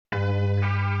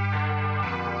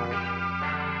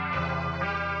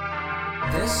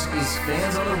This is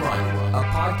Fans on the Run, a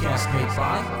podcast made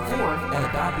by, for, and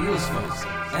about Beatles fans.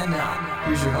 And now,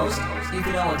 here's your host,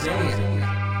 Ethan Alexander.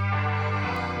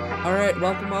 All right,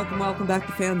 welcome back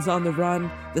to Fans on the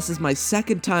Run. This is my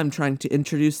second time trying to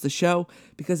introduce the show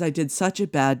because I did such a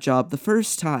bad job the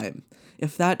first time.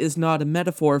 If that is not a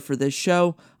metaphor for this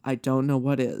show, I don't know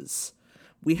what is.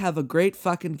 We have a great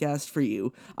fucking guest for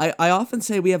you. I often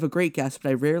say we have a great guest, but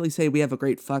I rarely say we have a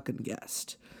great fucking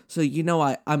guest. So you know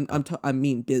I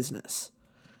mean business.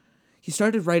 He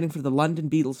started writing for the London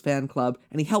Beatles fan club,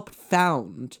 and he helped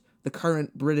found the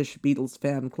current British Beatles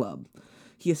fan club.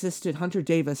 He assisted Hunter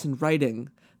Davis in writing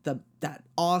that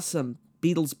awesome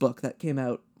Beatles book that came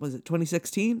out, was it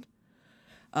 2016?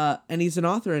 And he's an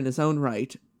author in his own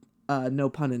right, no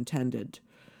pun intended.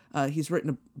 He's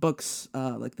written books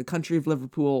like The Country of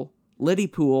Liverpool,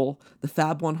 Liverpool, The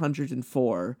Fab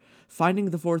 104, Finding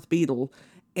the Fourth Beatle,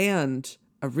 and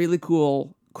a really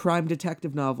cool crime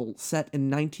detective novel set in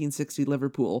 1960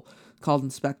 Liverpool called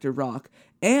Inspector Rock.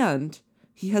 And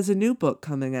he has a new book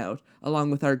coming out, along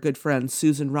with our good friends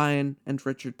Susan Ryan and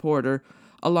Richard Porter,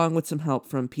 along with some help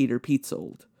from Peter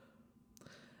Petzold.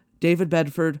 David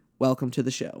Bedford, welcome to the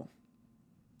show.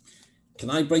 Can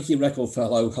I break your record for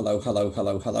hello? How's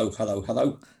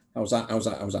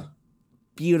that?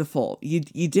 Beautiful. You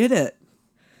did it.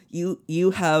 You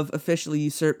have officially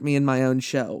usurped me in my own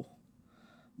show.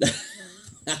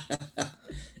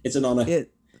 It's an honor.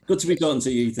 Good to be talking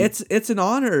to you, Ethan. It's an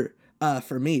honor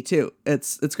for me too.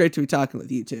 It's great to be talking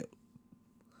with you too.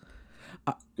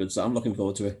 Good, so I'm looking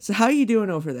forward to it. So how are you doing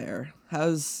over there?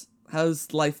 How's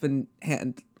life been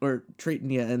treating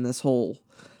you in this whole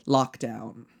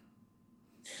lockdown?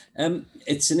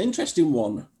 It's an interesting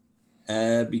one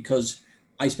because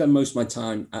I spend most of my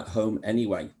time at home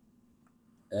anyway,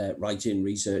 writing,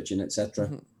 researching, etc.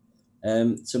 Mm-hmm.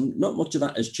 So not much of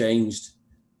that has changed.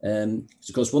 Of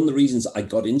course, one of the reasons I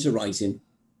got into writing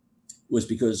was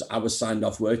because I was signed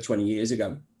off work 20 years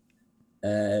ago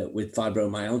with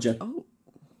fibromyalgia. Oh.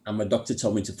 And my doctor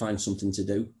told me to find something to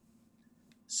do.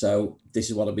 So this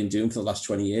is what I've been doing for the last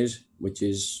 20 years, which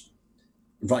is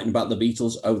writing about the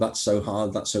Beatles. Oh, that's so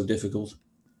hard. That's so difficult.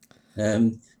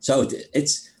 So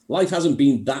it's life hasn't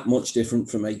been that much different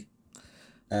for me.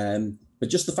 But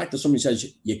just the fact that somebody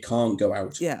says you can't go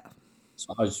out. Yeah.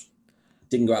 So I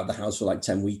didn't go out of the house for like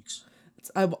 10 weeks.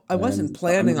 I wasn't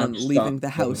planning on leaving the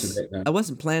house. I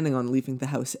wasn't planning on leaving the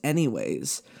house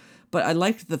anyways, but I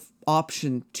liked the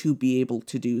option to be able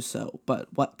to do so. But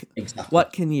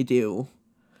what can you do?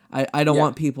 I don't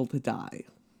want people to die.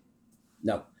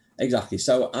 No, exactly.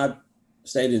 So I've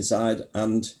stayed inside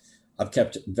and I've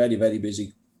kept very, very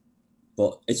busy.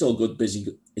 But it's all good,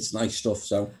 busy. It's nice stuff,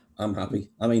 so I'm happy.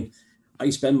 I mean,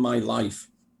 I spend my life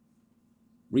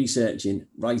researching,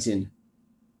 writing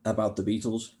about the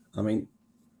Beatles. I mean,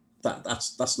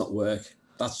 that's not work.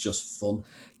 That's just fun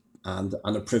and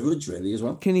a privilege, really, as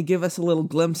well. Can you give us a little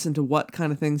glimpse into what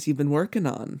kind of things you've been working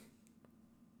on?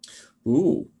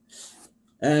 Ooh.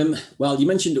 Well, you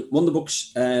mentioned one of the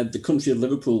books, The Country of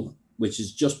Liverpool, which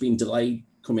has just been delayed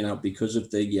coming out because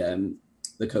of the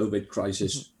COVID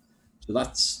crisis. Mm-hmm. So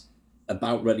that's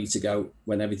about ready to go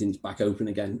when everything's back open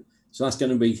again. So that's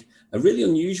going to be a really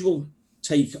unusual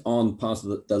take on part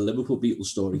of the Liverpool Beatles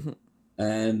story. Mm-hmm.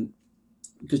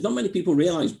 Because not many people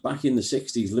realise back in the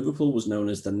 60s, Liverpool was known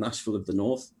as the Nashville of the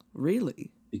North.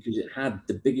 Really? Because it had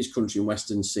the biggest country and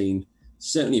western scene,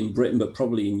 certainly in Britain, but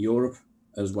probably in Europe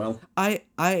as well. I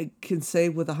can say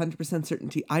with 100%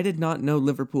 certainty, I did not know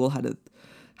Liverpool had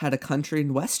a country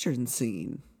and western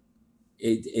scene.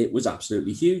 It was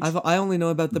absolutely huge. I only know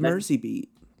about the Mersey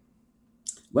beat.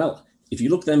 Well, if you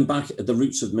look then back at the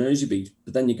roots of Mersey beat,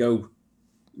 but then you go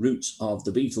roots of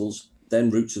the Beatles, then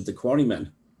roots of the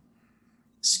Quarrymen.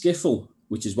 Skiffle,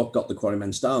 which is what got the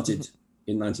Quarrymen started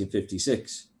in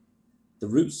 1956. The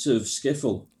roots of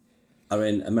Skiffle are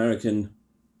in American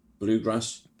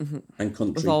bluegrass and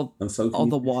country and folk. All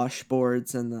the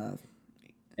washboards and the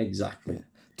exactly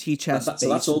T-chest. So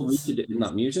that's all rooted in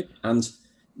that music. And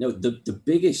you know, one of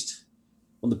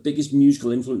the biggest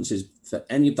musical influences for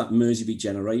any of that Merseybeat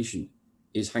generation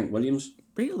is Hank Williams.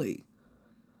 Really?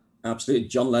 Absolutely.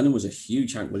 John Lennon was a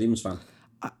huge Hank Williams fan.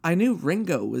 I knew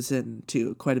Ringo was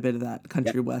into quite a bit of that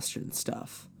country western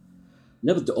stuff.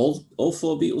 No, but all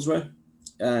four Beatles were.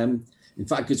 In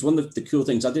fact, it's one of the cool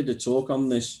things. I did a talk on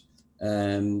this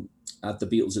at the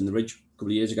Beatles in the Ridge a couple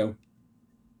of years ago.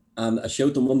 And I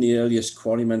showed them one of the earliest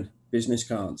Quarrymen business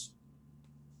cards.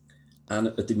 And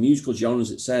at the musical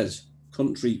genres, it says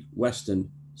country,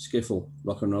 western, skiffle,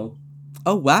 rock and roll.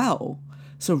 Oh, wow.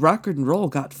 So rock and roll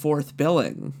got fourth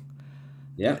billing.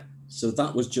 Yeah. So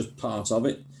that was just part of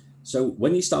it. So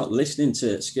when you start listening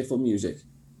to skiffle music,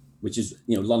 which is,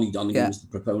 Lonnie Donegan was the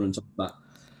proponent of that.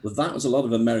 Well, that was a lot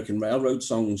of American railroad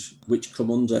songs, which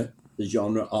come under the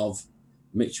genre of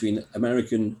between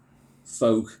American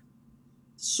folk,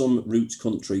 some roots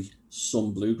country,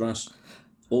 some bluegrass,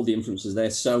 all the influences there.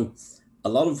 So a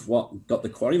lot of what got the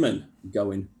Quarrymen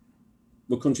going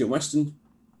were country and western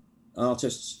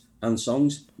artists and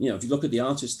songs. If you look at the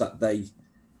artists that they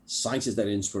cite as their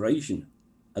inspiration,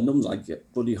 and numbers like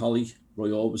Buddy Holly, Roy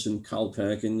Orbison, Carl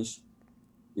Perkins,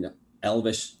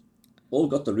 Elvis, all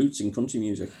got the roots in country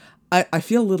music. I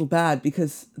feel a little bad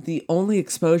because the only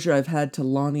exposure I've had to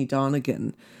Lonnie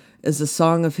Donegan is a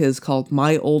song of his called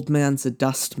My Old Man's a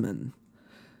Dustman.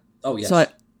 Oh, yes. So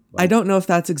I don't know if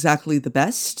that's exactly the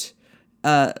best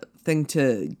thing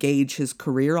to gauge his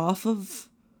career off of.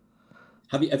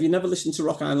 Have you never listened to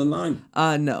Rock Island Line?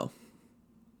 No.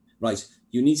 Right.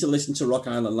 You need to listen to Rock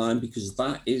Island Line because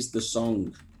that is the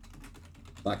song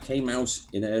that came out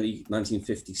in early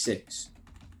 1956.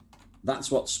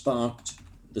 That's what sparked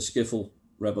the skiffle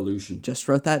revolution. Just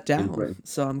wrote that down,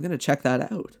 so I'm going to check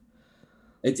that out.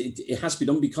 It has to be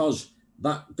done because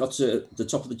that got to the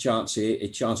top of the charts here. It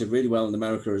charted really well in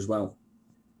America as well.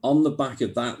 On the back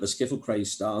of that, the skiffle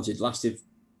craze lasted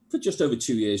for just over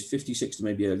 2 years, 56 to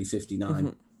maybe early 59. Mm-hmm.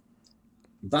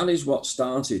 That is what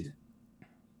started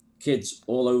kids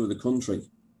all over the country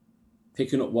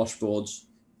picking up washboards,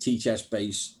 T-chest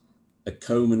bass, a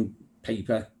comb and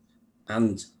paper,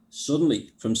 and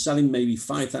suddenly, from selling maybe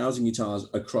 5,000 guitars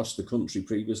across the country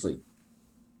previously,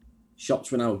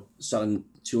 shops were now selling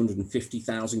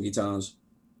 250,000 guitars.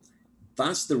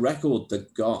 That's the record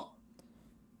that got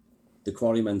the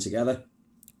Quarrymen together.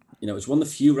 It's one of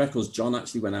the few records John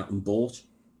actually went out and bought.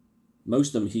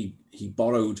 Most of them he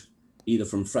borrowed either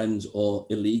from friends or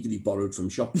illegally borrowed from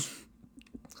shops.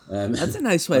 That's a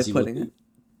nice way of putting it.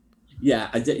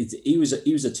 Yeah, he was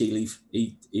a tea leaf.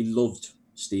 He loved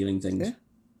stealing things.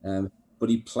 Yeah. But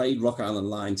he played Rock Island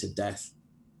Line to death,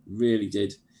 really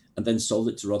did, and then sold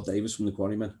it to Rod Davis from the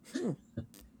Quarrymen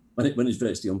when it was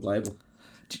virtually unplayable.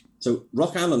 So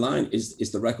Rock Island Line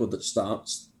is the record that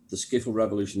starts the skiffle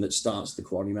revolution, that starts the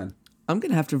Quarrymen. I'm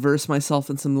going to have to verse myself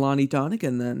in some Lonnie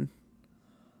Donegan then.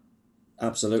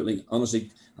 Absolutely,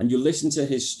 honestly. And you listen to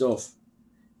his stuff,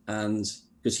 and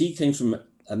because he came from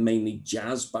a mainly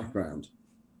jazz background,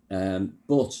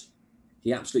 but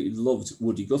he absolutely loved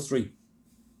Woody Guthrie.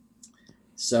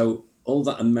 So all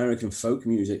that American folk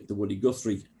music that Woody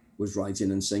Guthrie was writing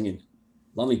and singing,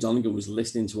 Lonnie Donegan was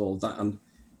listening to all that. And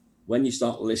when you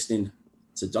start listening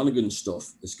to Donegan's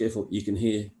stuff, the skiffle, you can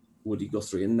hear Woody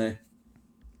Guthrie in there.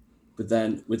 But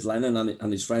then with Lennon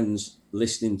and his friends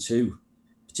listening to,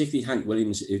 particularly Hank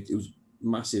Williams, it was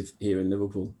massive here in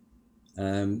Liverpool.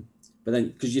 But then,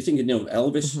 because you're thinking,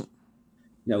 Elvis,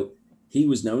 he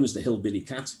was known as the Hillbilly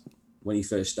Cat when he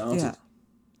first started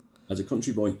as a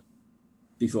country boy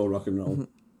before rock and roll.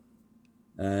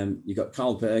 Mm-hmm. You got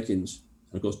Carl Perkins,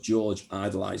 and of course George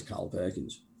idolized Carl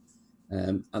Perkins,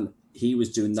 and he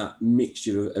was doing that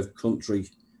mixture of country,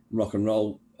 rock and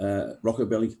roll,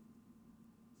 rockabilly.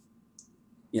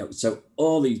 So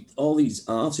all these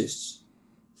artists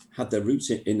had their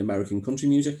roots in American country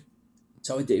music.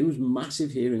 So it was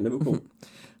massive here in Liverpool,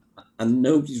 and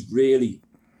nobody's really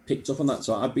picked up on that.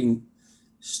 So I've been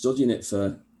studying it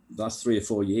for the last 3 or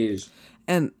 4 years,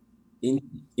 and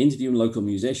interviewing local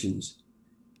musicians,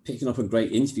 picking up on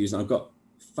great interviews. And I've got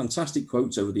fantastic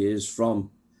quotes over the years from,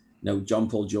 John,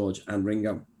 Paul, George, and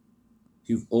Ringo,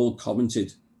 who've all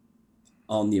commented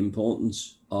on the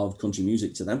importance of country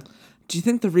music to them. Do you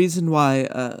think the reason why,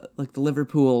 the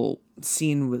Liverpool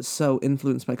scene was so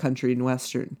influenced by country and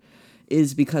western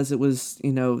is because it was,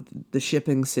 the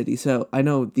shipping city? So I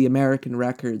know the American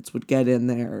records would get in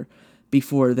there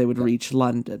before they would reach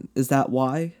London. Is that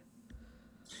why?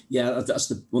 Yeah, that's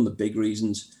one of the big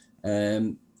reasons.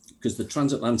 Because the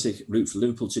transatlantic route from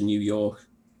Liverpool to New York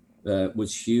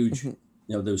was huge.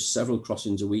 Mm-hmm. There was several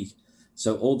crossings a week.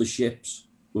 So all the ships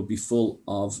would be full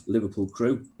of Liverpool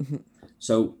crew. Mm-hmm.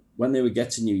 So when they would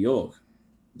get to New York,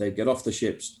 they'd get off the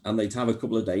ships and they'd have a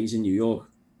couple of days in New York.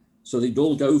 So they'd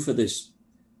all go for this,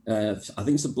 I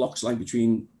think it's the blocks like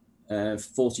between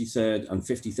 43rd and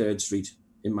 53rd Street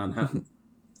in Manhattan.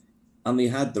 And they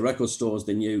had the record stores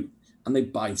they knew, and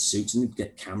they'd buy suits and they'd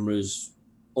get cameras,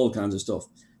 all kinds of stuff.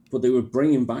 But they were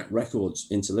bringing back records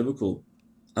into Liverpool.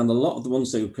 And a lot of the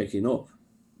ones they were picking up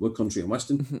were country and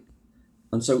western. Mm-hmm.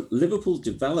 And so Liverpool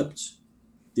developed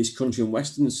this country and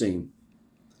western scene.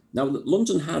 Now,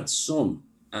 London had some,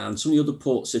 and some of the other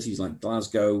port cities like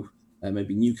Glasgow,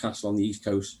 maybe Newcastle on the East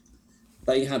Coast,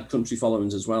 they had country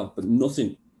followings as well, but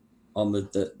nothing on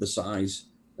the size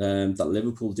that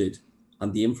Liverpool did,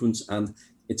 and the influence. And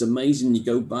it's amazing, you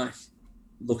go back,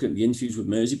 look at the interviews with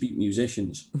Merseybeat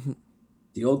musicians,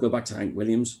 they all go back to Hank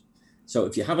Williams. So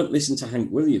if you haven't listened to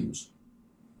Hank Williams,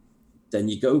 then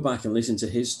you go back and listen to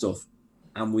his stuff,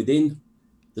 and within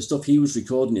the stuff he was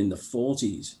recording in the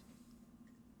 40s,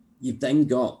 you've then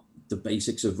got the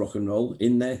basics of rock and roll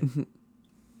in there. And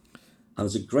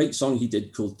there's a great song he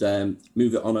did called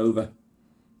Move It On Over.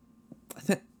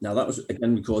 Now, that was,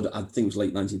 again, recorded, I think it was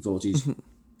late 1940s.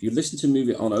 If you listen to Move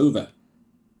It On Over,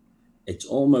 it's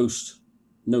almost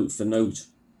note for note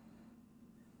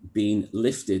being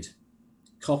lifted,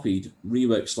 copied,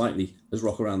 reworked slightly as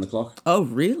Rock Around the Clock. Oh,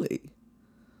 really?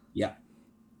 Yeah.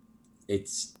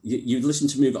 It's you listen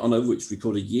to Move It On Over, which was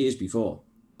recorded years before.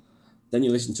 Then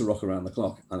you listen to Rock Around the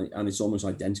Clock, and it's almost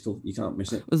identical. You can't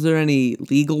miss it. Was there any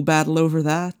legal battle over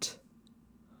that?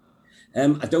 I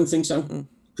don't think so,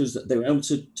 because they were able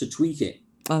to tweak it.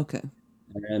 Okay.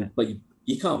 But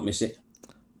you can't miss it.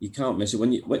 You can't miss it.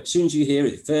 As soon as you hear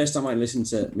it, first time I listened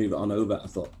to Move It On Over, I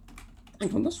thought,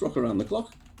 hang on, that's Rock Around the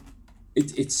Clock.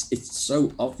 It's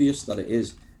so obvious that it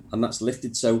is, and that's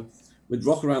lifted. So with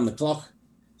Rock Around the Clock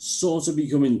sort of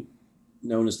becoming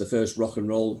known as the first rock and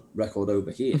roll record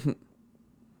over here,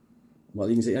 well,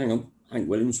 you can say, hang on, Hank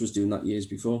Williams was doing that years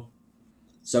before.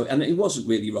 So, and it wasn't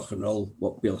really rock and roll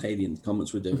what Bill Haley and the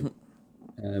Comets were doing.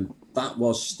 That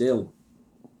was still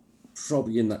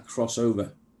probably in that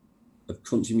crossover of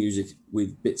country music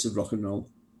with bits of rock and roll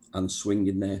and swing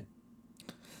in there.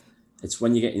 It's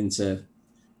when you get into,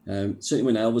 certainly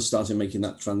when Elvis started making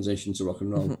that transition to rock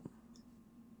and roll.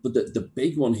 But the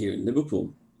big one here in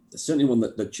Liverpool, certainly one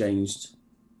that changed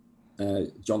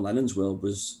John Lennon's world,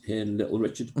 was here in Little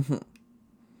Richard.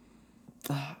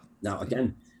 Now,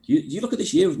 again, you look at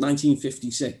this year of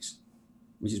 1956,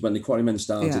 which is when the Quarrymen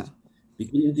started. Yeah.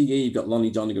 Beginning of the year, you've got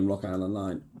Lonnie Donegan, Rock Island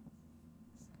Line.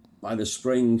 By the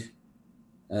spring,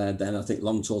 then I think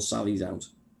Long Tall Sally's out.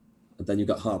 And then you've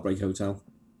got Heartbreak Hotel.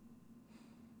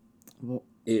 Well,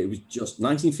 It was just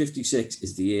 1956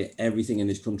 is the year everything in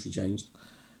this country changed.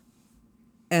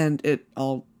 and it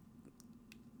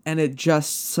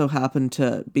just so happened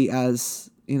to be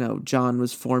as, John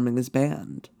was forming his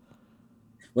band.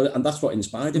 Well, and that's what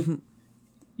inspired him.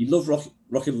 He loved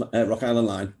Rock Island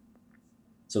Line,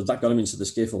 so that got him into the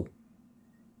skiffle.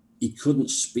 He couldn't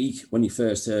speak when he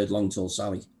first heard Long Tall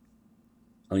Sally,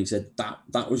 and he said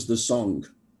that was the song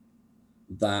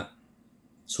that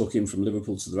took him from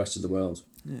Liverpool to the rest of the world.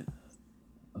 Yeah.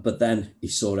 But then he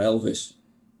saw Elvis,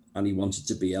 and he wanted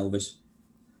to be Elvis.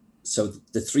 So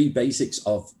the three basics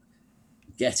of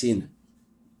getting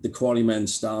the Quarrymen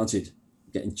started,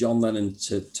 getting John Lennon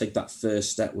to take that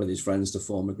first step with his friends to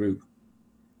form a group,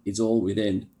 it's all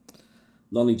within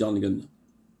Lonnie Donegan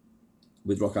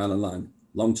with Rock Island Line,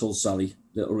 Long Tall Sally,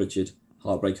 Little Richard,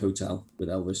 Heartbreak Hotel with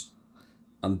Elvis.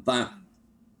 And that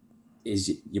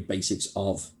is your basics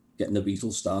of getting the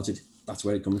Beatles started. That's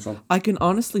where it comes from. I can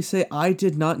honestly say I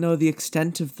did not know the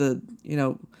extent of the,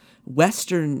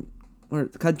 Western or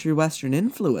country Western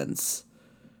influence.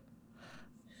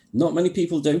 Not many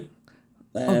people do.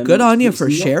 Good on you for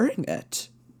sharing it.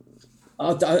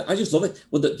 I just love it.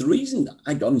 Well, the reason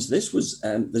I got into this was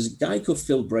there's a guy called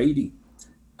Phil Brady,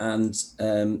 and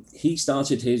he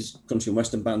started his country and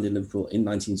western band in Liverpool in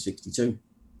 1962.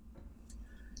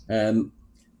 And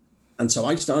so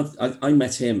I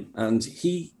met him, and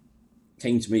he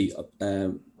came to me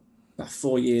about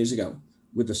 4 years ago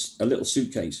with a little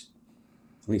suitcase,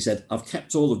 and he said, "I've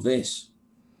kept all of this.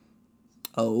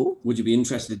 Oh, Would you be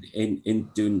interested in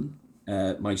doing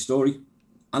my story?"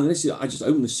 And listen, I just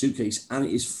opened the suitcase, and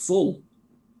it is full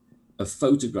of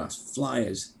photographs,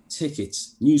 flyers,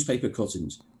 tickets, newspaper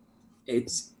cuttings.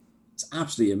 It's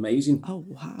absolutely amazing. Oh,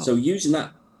 wow. So using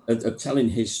that of telling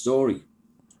his story,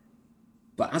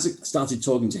 but as I started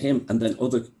talking to him and then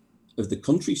other of the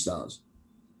country stars,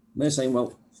 they're saying,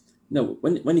 well, no,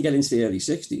 when you get into the early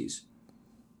 60s,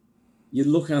 you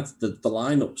look at the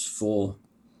lineups for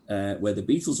where the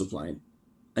Beatles are playing,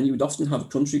 and you would often have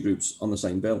country groups on the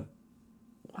same bill.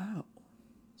 Wow.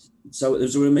 So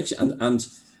there's a real mix, and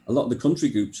a lot of the country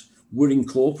groups were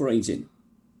incorporating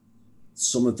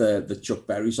some of the Chuck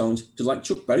Berry songs. Because like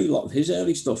Chuck Berry, a lot of his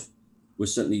early stuff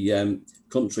was certainly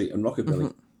country and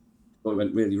rockabilly, but it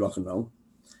went really rock and roll.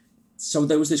 So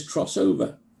there was this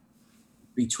crossover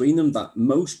between them that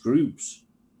most groups,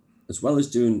 as well as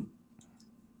doing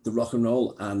the rock and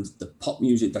roll and the pop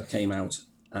music that came out,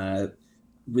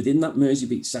 within that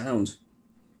Merseybeat sound,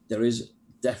 there is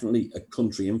definitely a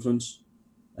country influence.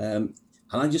 And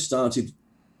I just started,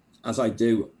 as I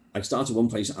do, I started one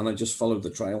place and I just followed the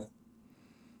trail.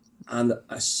 And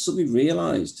I suddenly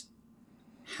realized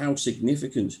how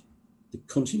significant the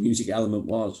country music element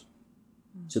was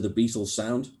to the Beatles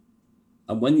sound.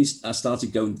 And when I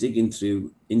started digging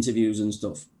through interviews and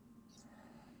stuff,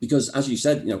 because as you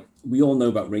said, we all know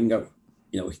about Ringo.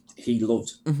 He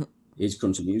loved his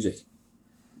country music.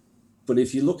 But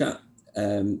if you look at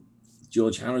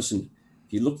George Harrison,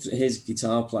 if you look at his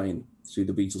guitar playing through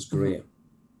the Beatles' career,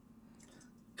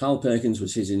 Carl Perkins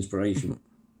was his inspiration.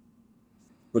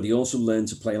 But he also learned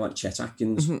to play like Chet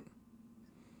Atkins.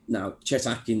 Now, Chet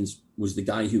Atkins was the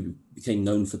guy who became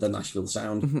known for the Nashville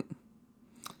sound.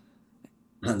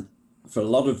 And for a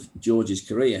lot of George's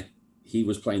career, he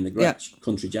was playing the Gretsch,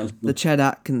 country gentleman. The Chet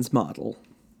Atkins model.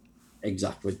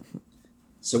 Exactly.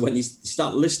 So when you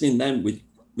start listening then with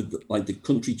like the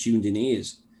country tuned in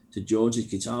ears to George's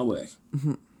guitar work,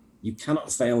 you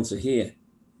cannot fail to hear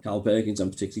Carl Perkins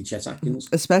and particularly Chet Atkins.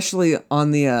 Especially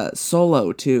on the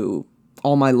solo to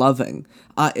All My Loving.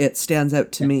 It stands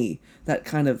out to me, that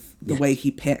kind of the way he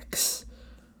picks.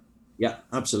 Yeah,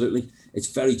 absolutely. It's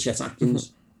very Chet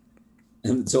Atkins.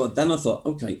 And so then I thought,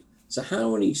 okay, so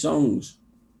how many songs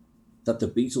that the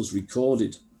Beatles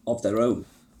recorded of their own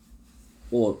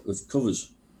or of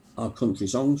covers are country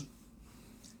songs?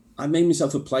 I made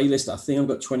myself a playlist. I think I've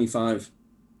got 25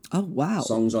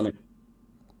 songs on it.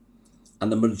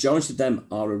 And the majority of them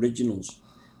are originals.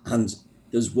 And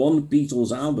there's one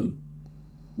Beatles album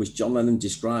which John Lennon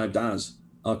described as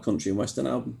our country and western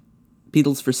album.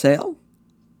 Beatles for Sale?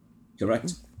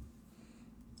 Correct.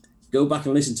 Go back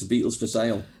and listen to Beatles for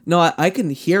Sale. No, I can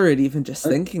hear it even just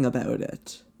thinking about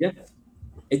it. Yeah.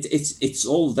 It's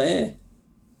all there.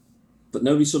 But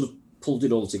nobody sort of pulled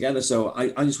it all together. So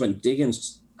I just went digging,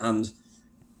 and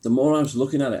the more I was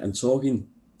looking at it and talking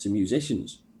to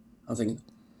musicians, I think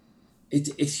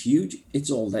it's huge.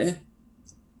 It's all there.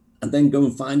 And then go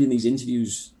and finding these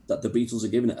interviews that the Beatles are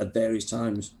given at various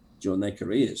times during their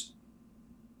careers,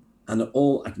 and they're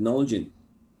all acknowledging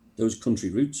those country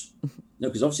roots.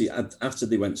 Because obviously after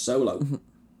they went solo,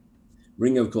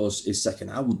 Ringo, of course, his second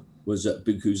album was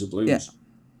Buku's Blues,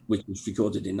 which was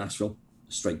recorded in Nashville,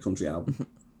 a straight country album.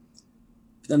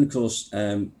 But then, of course,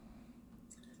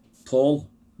 Paul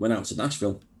went out to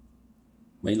Nashville.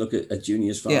 When you look at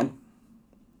Junior's farm,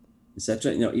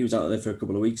 etc., he was out there for a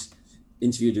couple of weeks,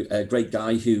 interviewed a great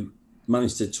guy who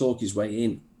managed to talk his way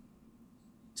in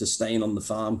to staying on the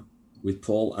farm with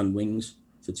Paul and Wings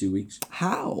for 2 weeks.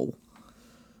 How?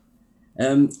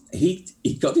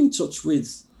 He got in touch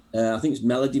with I think it's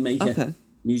Melody Maker,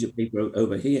 music paper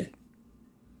over here,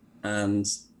 and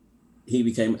he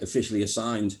became officially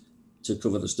assigned to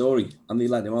cover the story, and they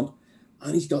let him on,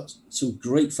 and he's got some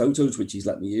great photos which he's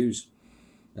let me use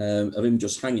of him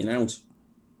just hanging out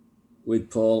with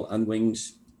Paul and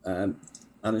Wings and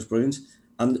his Bruins.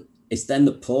 And it's then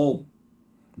that Paul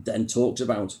then talks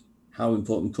about how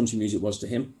important country music was to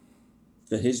him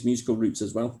for his musical roots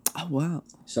as well. Oh, wow.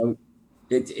 So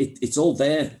it's all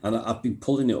there, and I've been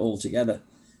pulling it all together.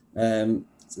 So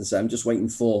I'm just waiting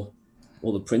for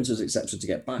all the printers, etc., to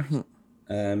get back.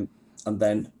 And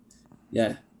then,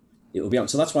 it will be out.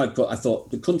 So that's why I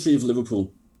thought the country of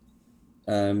Liverpool,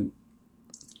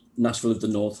 Nashville of the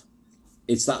North,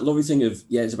 it's that lovely thing of,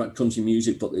 it's about country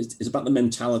music, but it's about the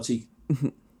mentality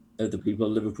of the people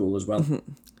of Liverpool as well.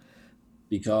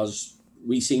 Because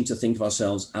we seem to think of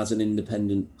ourselves as an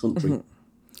independent country.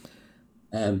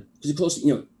 Because, of course,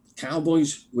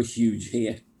 cowboys were huge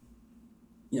here.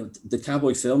 The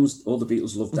cowboy films, all the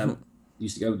Beatles loved them.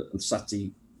 Used to go on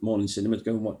Saturday morning cinema to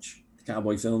go and watch the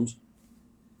cowboy films.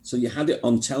 So you had it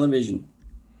on television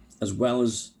as well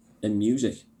as in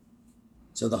music.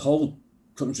 So the whole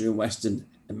country and Western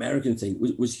American thing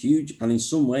was huge. And in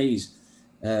some ways,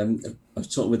 I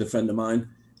was talking with a friend of mine,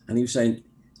 and he was saying,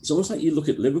 it's almost like you look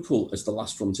at Liverpool as the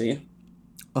last frontier.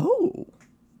 Oh.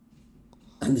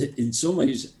 And in some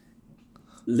ways,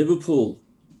 Liverpool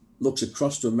looks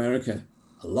across to America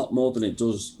a lot more than it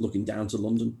does looking down to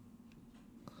London.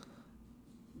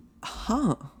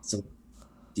 So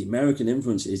the American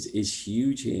influence is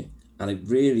huge here, and it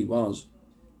really was.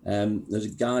 There's a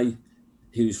guy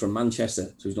who's from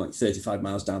Manchester, so he's like 35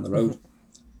 miles down the road,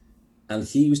 and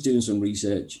he was doing some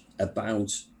research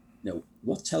about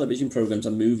what television programs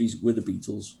and movies were the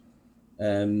Beatles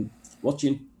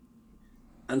watching.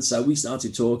 And so we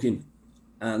started talking,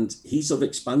 and he sort of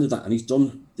expanded that, and he's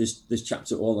done this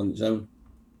chapter all on his own.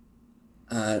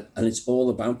 And it's all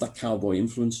about that cowboy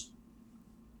influence.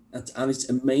 And it's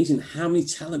amazing how many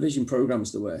television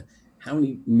programs there were, how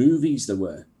many movies there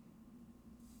were.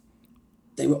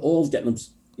 They were all getting,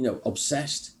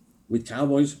 obsessed with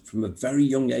cowboys from a very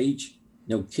young age.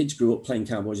 Kids grew up playing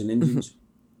cowboys and Indians.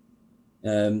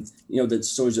 The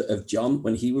stories of John,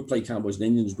 when he would play Cowboys and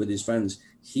Indians with his friends,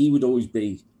 he would always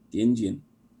be the Indian.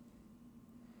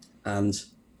 And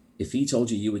if he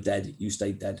told you were dead, you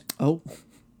stayed dead. Oh.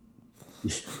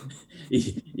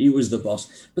 he was the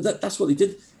boss. But that's what he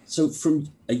did. So from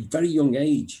a very young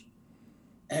age,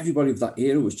 everybody of that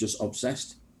era was just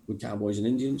obsessed with Cowboys and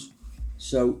Indians.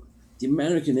 So the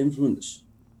American influence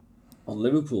on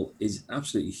Liverpool is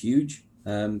absolutely huge.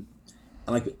 And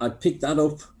I picked that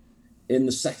up in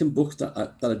the second book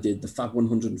that I did, the Fab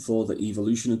 104, The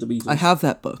Evolution of the Beatles. I have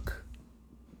that book.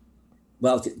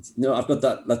 Well, I've got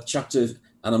that chapter,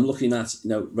 and I'm looking at,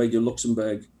 Radio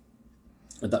Luxembourg,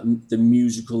 and the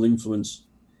musical influence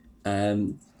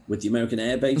with the American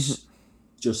Air Base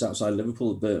just outside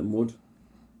Liverpool at Burton Wood.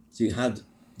 So you had,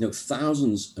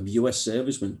 thousands of US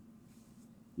servicemen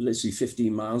literally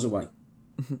 15 miles away.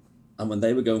 And when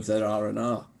they were going for their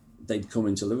R&R, they'd come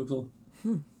into Liverpool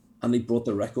and they brought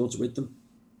their records with them.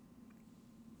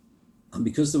 And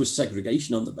because there was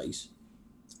segregation on the base,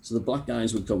 so the black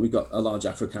guys would come, we've got a large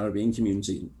Afro-Caribbean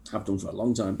community, and have done for a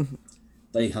long time.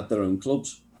 They had their own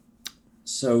clubs.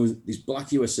 So these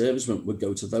black US servicemen would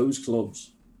go to those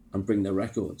clubs and bring their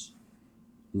records.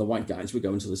 And the white guys would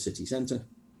go into the city centre.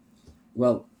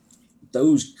 Well,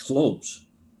 those clubs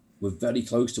were very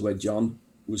close to where John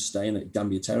was staying at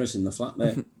Gambia Terrace in the flat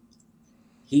there.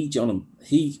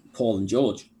 Paul and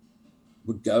George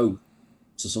would go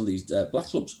to some of these black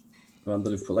clubs around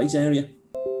the Liverpool 8 area.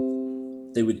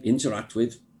 They would interact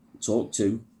with, talk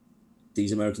to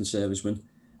these American servicemen,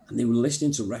 and they were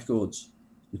listening to records.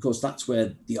 Because that's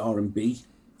where the R&B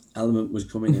element was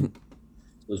coming in.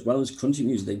 So as well as country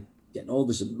music, they getting all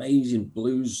this amazing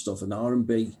blues stuff and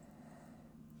R&B.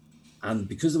 And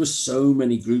because there were so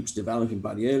many groups developing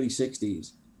by the early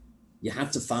 60s, you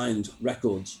had to find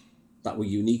records that were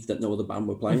unique that no other band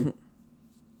were playing.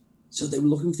 So they were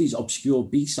looking for these obscure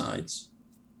B-sides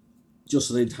just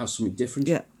so they'd have something different.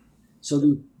 Yeah.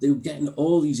 So they were getting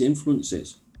all these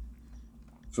influences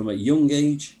from a young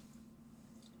age,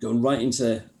 going right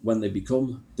into when they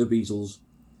become the Beatles.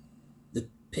 They're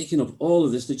picking up all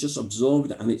of this, they just absorbed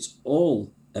it, and it's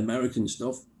all American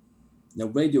stuff. Now,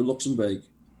 Radio Luxembourg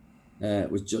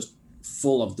was just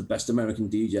full of the best American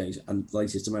DJs and the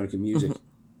latest American music.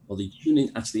 Well, they tuned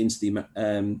in actually into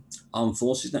the Armed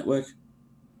Forces Network,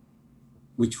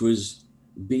 which was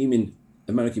beaming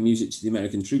American music to the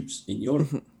American troops in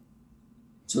Europe.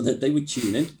 So that they would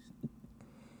tune in.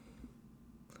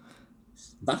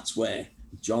 That's where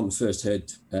John first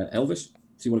heard Elvis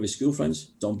through one of his school friends,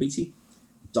 Don Beatty.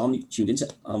 Don tuned into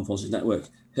Armed Forces Network,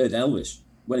 heard Elvis,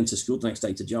 went into school the next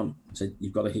day to John, and said,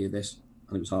 "You've got to hear this."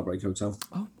 And it was Heartbreak Hotel.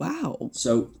 Oh, wow.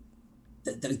 So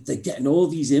they're getting all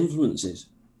these influences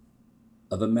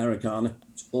of Americana.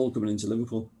 It's all coming into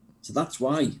Liverpool. So that's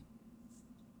why,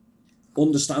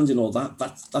 understanding all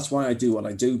that's why I do what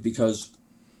I do, because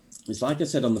it's like I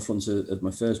said on the front of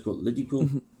my first book, Liverpool.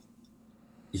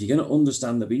 If you're going to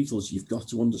understand the Beatles, you've got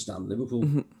to understand Liverpool.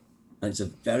 And it's a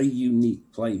very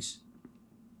unique place.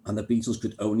 And the Beatles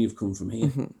could only have come from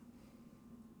here.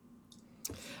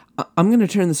 I'm going to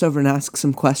turn this over and ask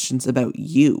some questions about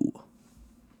you.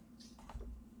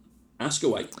 Ask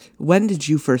away. When did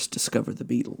you first discover the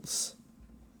Beatles?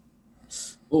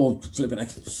 Oh, flipping heck.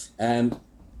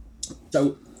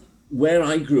 So where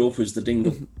I grew up was the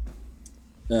Dingle,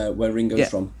 where Ringo's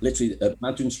from. Literally at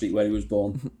Madron Street, where he was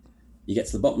born. You get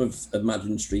to the bottom of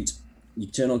Madron Street, you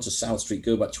turn onto South Street,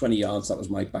 go about 20 yards, that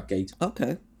was my back gate.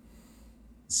 Okay.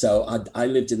 So I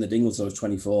lived in the Dingle till I was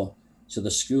 24. So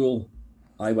the school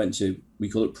I went to, we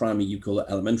call it primary, you call it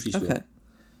elementary school. Okay.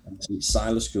 It's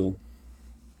Silas School.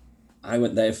 I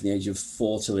went there from the age of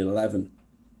 4 till 11.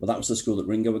 Well, that was the school that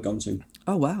Ringo had gone to.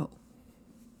 Oh, wow.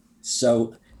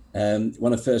 So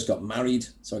when I first got married,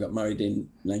 so I got married in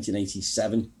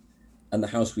 1987, and the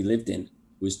house we lived in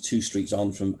was 2 streets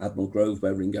on from Admiral Grove,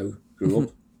 where Ringo grew up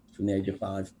from the age of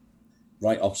 5,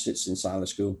 right opposite St.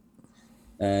 Silas School.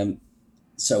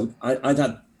 So I'd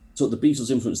had sort of the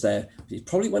Beatles influence there. It's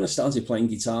probably when I started playing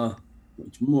guitar,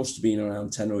 which must have been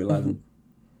around 10 or 11.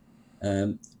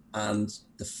 And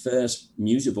the first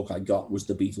music book I got was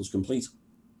The Beatles Complete,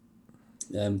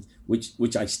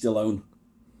 which I still own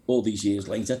all these years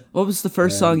later. What was the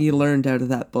first song you learned out of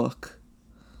that book?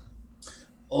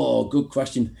 Oh, good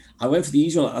question. I went for the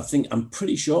easy one. I'm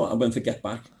pretty sure I went for Get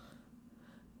Back,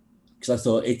 because I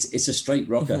thought it's a straight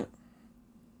rocker.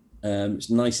 It's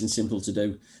nice and simple to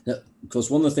do.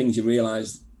 Because one of the things you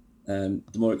realise, the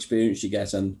more experience you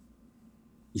get and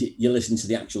you listen to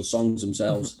the actual songs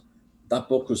themselves, that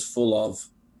book was full of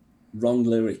wrong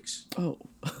lyrics. Oh.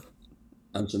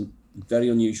 And some very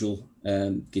unusual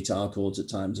guitar chords at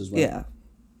times as well. Yeah.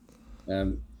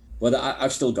 But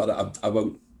I've still got it. I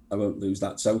won't lose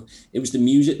that. So it was the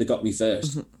music that got me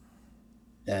first.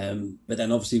 But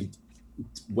then obviously,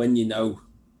 when you know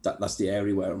that's the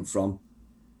area where I'm from,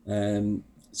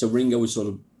 so Ringo was sort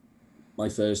of my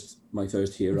first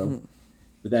hero.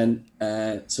 But then,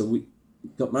 so we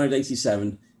got married in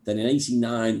 87. Then in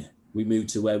 89, we moved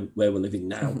to where we're living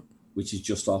now, which is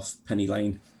just off Penny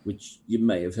Lane, which you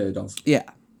may have heard of. Yeah.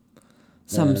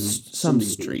 Some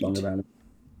street.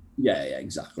 Yeah,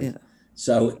 exactly. Yeah.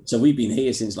 So we've been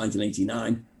here since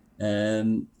 1989.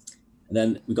 And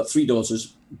then we've got 3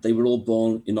 daughters. They were all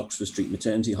born in Oxford Street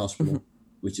Maternity Hospital,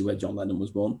 which is where John Lennon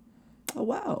was born. Oh,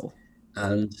 wow.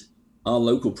 And our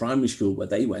local primary school where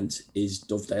they went is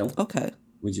Dovedale. Okay.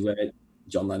 Which is where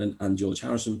John Lennon and George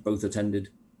Harrison both attended.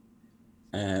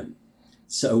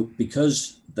 So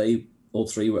because they all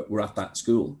 3 were at that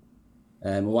school,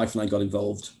 my wife and I got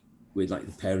involved with like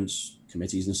the parents'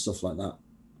 committees and stuff like that.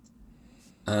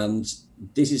 And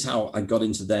this is how I got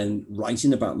into then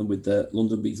writing about them with the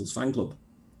London Beatles fan club.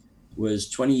 Was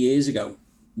 20 years ago,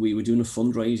 we were doing a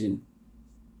fundraising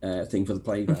thing for the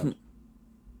playground.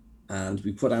 And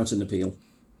we put out an appeal.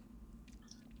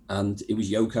 And it was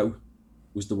Yoko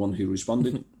was the one who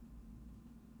responded.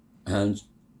 And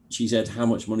she said, how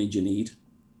much money do you need?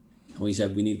 And we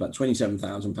said, we need about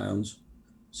 £27,000.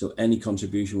 So any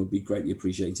contribution would be greatly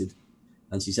appreciated.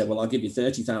 And she said, well, I'll give you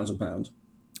 £30,000.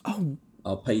 Oh.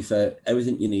 I'll pay for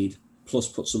everything you need, plus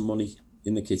put some money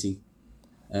in the kitty.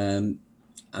 And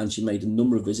she made a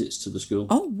number of visits to the school.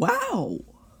 Oh, wow.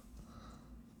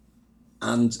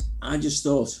 And I just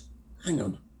thought, hang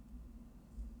on.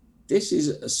 This is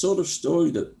a sort of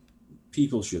story that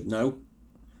people should know.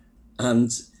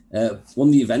 And one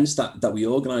of the events that we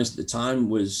organised at the time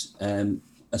was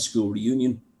a school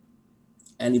reunion.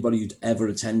 Anybody who'd ever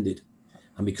attended.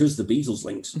 And because the Beatles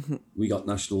links, we got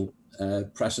national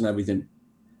press and everything.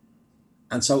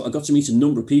 And so I got to meet a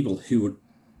number of people who were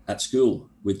at school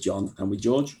with John and with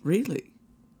George. Really?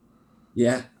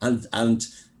 Yeah. And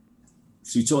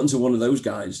through talking to one of those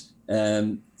guys,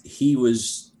 he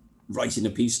was writing a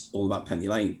piece all about Penny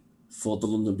Lane for the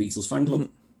London Beatles fan club,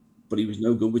 but he was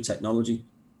no good with technology.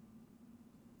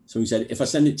 So he said, if I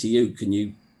send it to you, can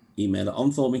you email it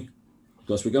on for me?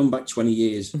 Because we're going back 20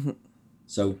 years.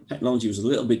 So technology was a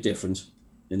little bit different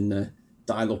in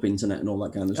dial-up internet and all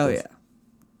that kind of stuff. Oh,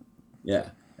 yeah.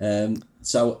 Yeah.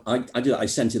 So I did. I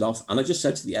sent it off, and I just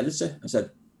said to the editor, I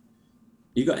said,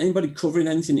 you got anybody covering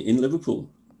anything in Liverpool?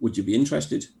 Would you be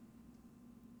interested?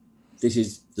 This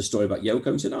is the story about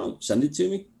Yoko. He said, oh, send it to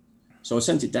me. So I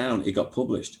sent it down. It got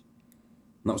published.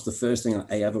 And that was the first thing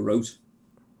I ever wrote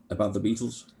about the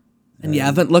Beatles. And you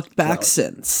haven't looked back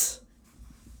since.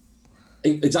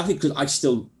 Exactly, because I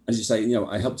still, as you say,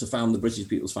 I helped to found the British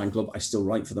Beatles fan club. I still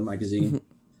write for the magazine.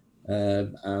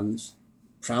 And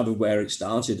proud of where it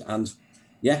started. And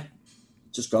yeah,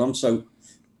 just gone on. So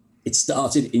it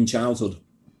started in childhood.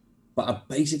 But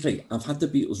I've had the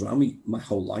Beatles around me my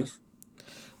whole life.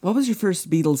 What was your first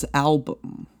Beatles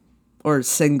album? Or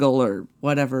single or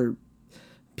whatever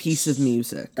piece of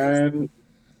music?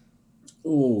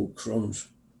 Oh, crumbs.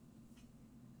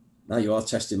 Now you are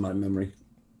testing my memory.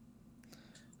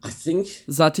 I think...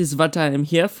 That is what I am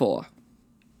here for.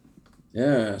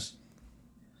 Yes.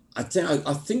 I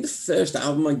think the first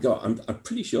album I got, I'm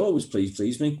pretty sure it was Please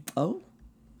Please Me. Oh.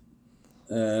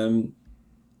 And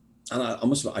I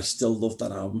must admit, I still love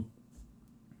that album.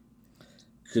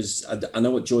 Because I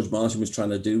know what George Martin was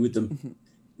trying to do with them.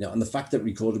 And the fact that it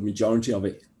recorded majority of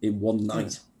it in one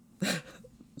night.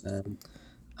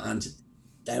 And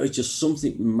there is just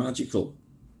something magical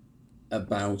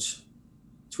about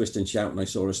Twist and Shout, and I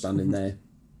saw her standing there.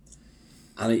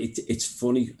 And it's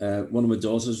funny. One of my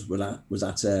daughters was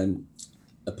at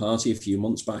a party a few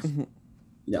months back.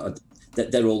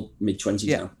 They're all mid-20s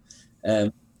now.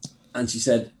 And she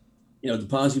said, the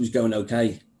party was going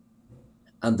okay.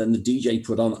 And then the DJ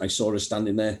put on, I saw her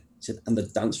standing there. She said, and the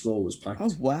dance floor was packed.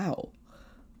 Oh, wow.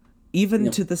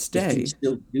 Even to this day. You can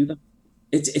still do that.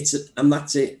 And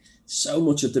that's it. So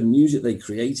much of the music they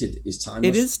created is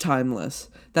timeless. It is timeless.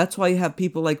 That's why you have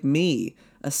people like me,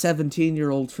 a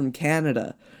 17-year-old from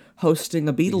Canada, hosting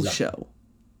a Beatles show.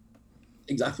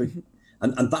 Exactly.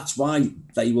 And that's why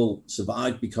they will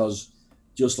survive, because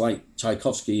just like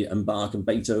Tchaikovsky and Bach and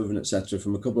Beethoven, etc.,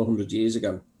 from a couple of hundred years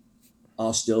ago,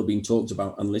 are still being talked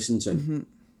about and listened to.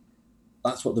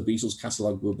 That's what the Beatles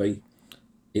catalogue will be.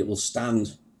 It will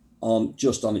stand on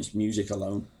its music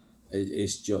alone.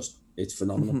 It's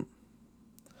phenomenal.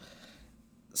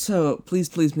 So, Please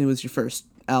Please Me was your first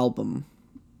album.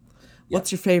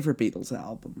 What's your favorite Beatles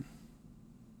album?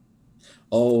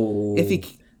 Oh,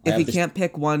 If you can't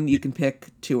pick one, you can pick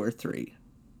 2 or 3.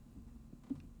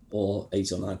 Or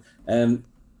 8 or 9.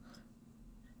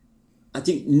 I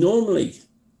think normally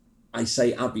I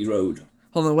say Abbey Road.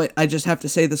 Hold on, wait. I just have to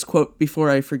say this quote before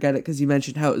I forget it because you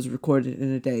mentioned how it was recorded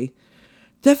in a day.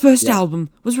 Their first album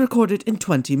was recorded in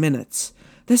 20 minutes.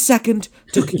 The second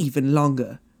took even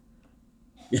longer.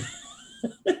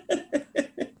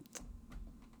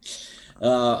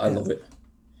 I love it.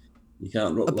 You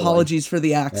can't. Apologies for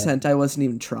the accent. I wasn't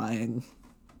even trying.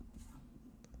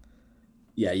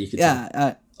 Yeah, you could.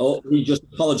 Yeah. Or are you just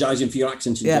apologising for your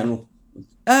accent in general?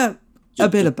 A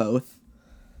bit of both.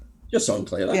 Just so I'm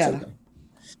clear. That's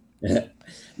okay.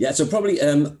 Yeah. So probably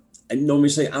I normally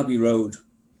say Abbey Road,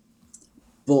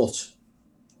 but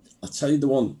I'll tell you the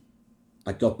one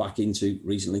I got back into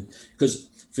recently because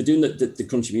for doing the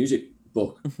country music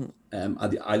book,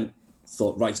 I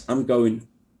thought, right, I'm going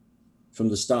from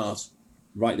the start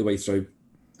right the way through.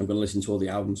 I'm going to listen to all the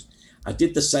albums. I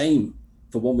did the same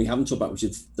for one we haven't talked about, which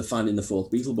is the Finding the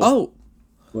Fourth Beatle book. Oh,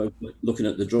 we're looking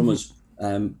at the drummers.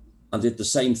 I did the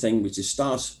same thing, which is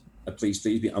start at Please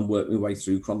Please Me and work my way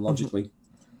through chronologically.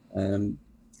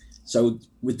 So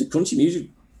with the country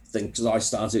music thing, because I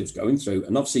started going through,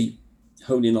 and obviously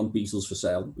honing on Beatles for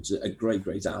Sale, which is a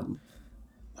great album.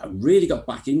 I really got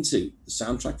back into the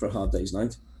soundtrack for A Hard Day's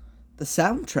Night. The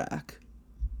soundtrack?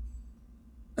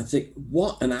 I think,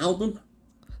 what an album.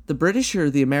 The British or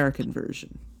the American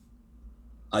version?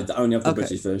 I only have the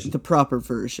British version. The proper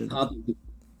version.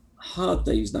 Hard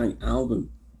Day's Night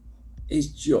album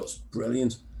is just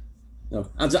brilliant. You know,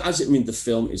 as it means the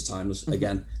film is timeless.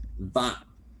 Again, that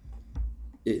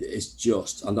it's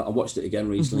just, and I watched it again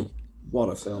recently. What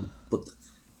a film! But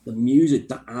the music,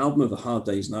 that album of A Hard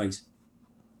Day's Night,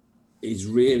 is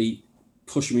really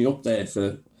pushing me up there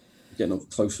for getting up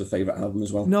close for favorite album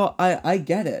as well. No, I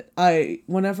get it.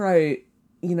 Whenever I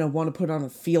want to put on a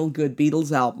feel good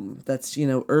Beatles album that's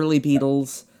early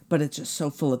Beatles, but it's just so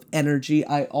full of energy,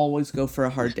 I always go for A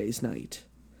Hard Day's Night.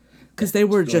 Because they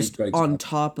were just on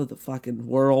top of the fucking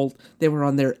world. They were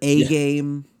on their A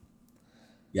game.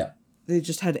 Yeah. They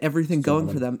just had everything going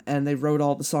for them, and they wrote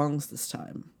all the songs this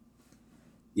time.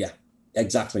 Yeah,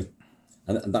 exactly.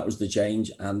 And that was the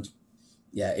change. And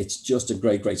yeah, it's just a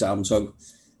great album. So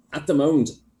at the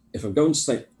moment, if I'm going to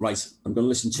say, right, I'm going to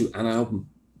listen to an album,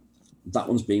 that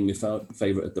one's being my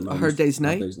favourite at the moment. A Hard Day's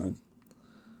Night?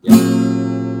 Yeah.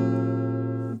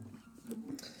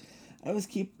 I always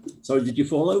keep... So did you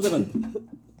fall over then?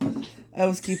 I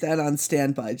always keep that on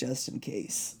standby just in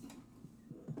case.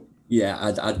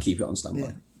 Yeah, I'd keep it on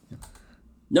standby. Yeah.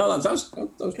 No, that was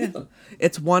good though.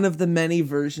 It's one of the many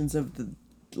versions of the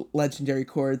legendary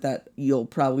chord that you'll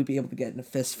probably be able to get in a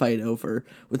fist fight over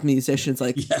with musicians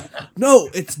like, no,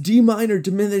 it's D minor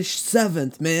diminished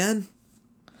 7th, man.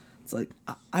 It's like,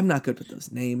 I'm not good with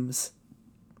those names.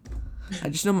 I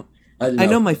just know, I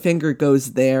know my finger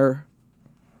goes there.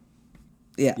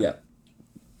 Yeah. Yeah.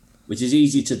 Which is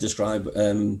easy to describe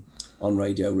on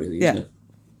radio, really, isn't it?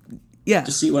 Yeah.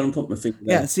 Just see where I'm putting my finger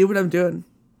there. Yeah, see what I'm doing.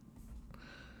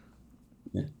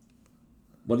 Yeah.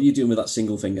 What are you doing with that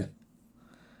single finger?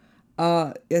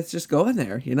 It's just going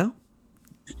there,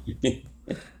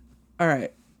 All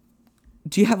right.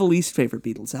 Do you have a least favorite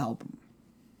Beatles album?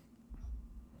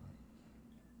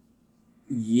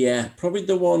 Yeah, probably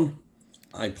the one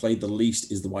I played the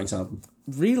least is the White Album.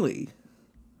 Really?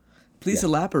 Please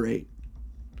elaborate.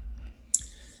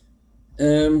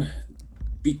 Because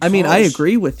I mean, I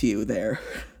agree with you there.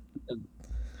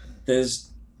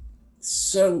 There's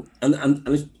so and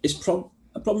it's a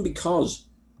problem because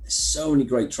there's so many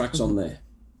great tracks on there.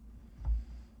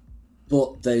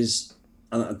 But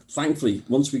and thankfully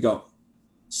once we got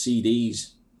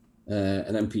CDs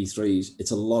and MP3s,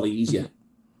 it's a lot easier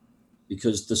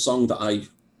because the song that I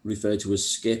refer to as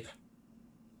Skip,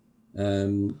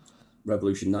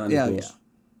 Revolution 9, of course.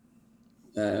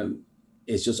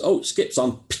 It's just, Skip's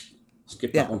on.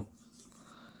 Skip that one.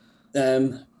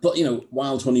 But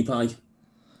Wild Honey Pie.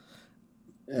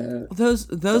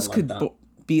 Those could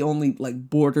be only like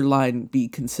borderline be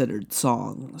considered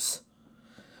songs.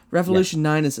 Revolution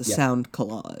 9 is a sound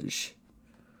collage.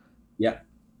 Yeah,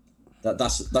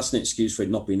 that's an excuse for it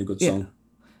not being a good song.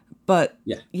 But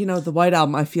the White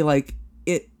Album, I feel like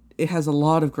it has a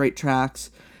lot of great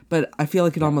tracks, but I feel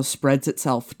like it almost spreads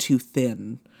itself too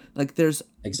thin. Like there's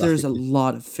a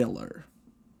lot of filler.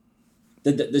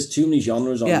 There's too many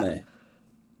genres on there.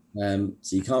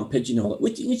 So you can't pigeonhole it,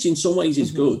 which in some ways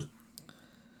is good.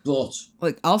 But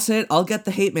like I'll say it, I'll get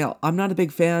the hate mail. I'm not a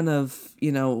big fan of,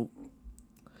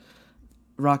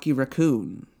 Rocky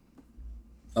Raccoon.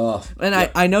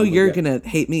 And I know you're gonna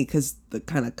hate me because the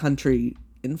kind of country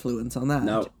influence on that.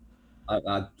 No,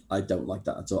 I don't like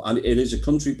that at all. And it is a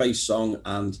country-based song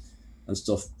and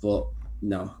stuff, but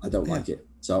no, I don't like it.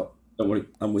 So don't worry,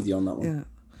 I'm with you on that one.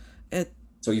 Yeah.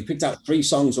 So you picked out 3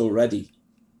 songs already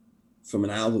from an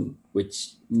album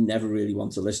which never really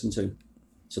want to listen to.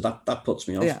 So that puts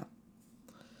me off. Yeah.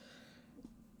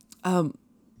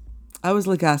 I always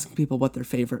like asking people what their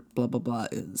favorite blah blah blah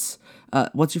is.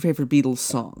 What's your favorite Beatles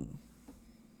song?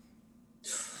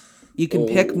 You can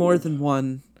pick more than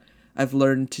one. I've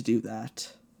learned to do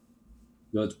that.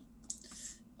 Good.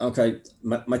 Okay,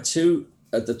 my 2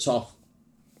 at the top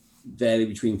vary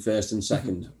between first and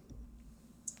second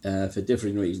for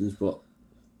different reasons, but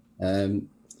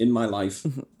in my life,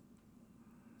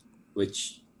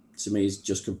 which to me is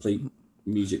just complete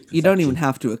music perfection. You don't even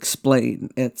have to explain.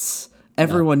 It's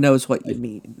everyone knows what you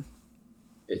mean.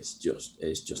 It's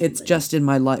just in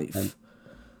my life.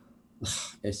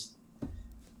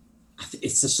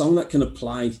 It's a song that can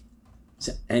apply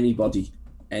to anybody,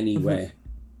 anywhere.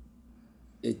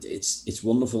 It's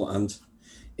wonderful, and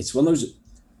it's one of those.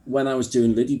 When I was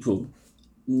doing Liverpool,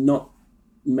 not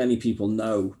many people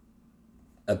know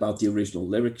about the original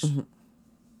lyrics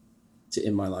to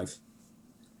 "In My Life."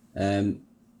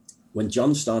 When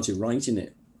John started writing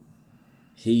it,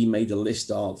 he made a list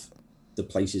of the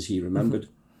places he remembered.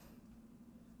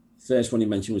 First one he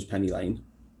mentioned was Penny Lane.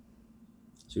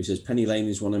 So he says, Penny Lane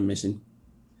is one I'm missing.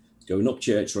 Going up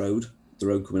Church Road, the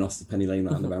road coming off the Penny Lane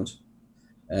roundabout,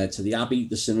 to the Abbey,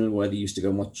 the cinema where they used to go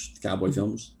and watch the cowboy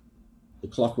films, the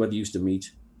clock where they used to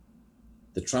meet,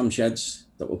 the tram sheds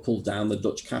that were pulled down, the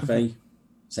Dutch Cafe,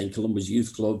 St. Columba's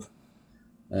Youth Club,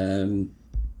 the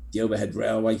overhead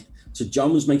railway. So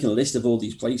John was making a list of all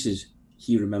these places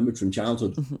he remembered from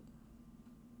childhood,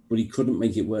 but he couldn't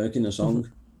make it work in a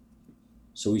song.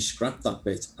 So he scrapped that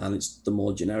bit, and it's the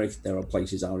more generic, there are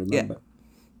places I remember.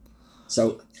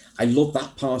 So I love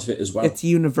that part of it as well. It's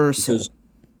universal.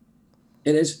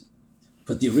 It is.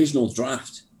 But the original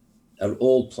draft are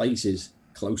all places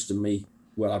close to me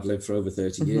where I've lived for over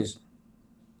 30 years.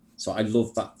 So I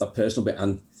love that personal bit.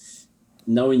 And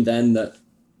knowing then that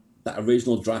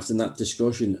original draft and that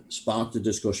discussion sparked a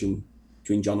discussion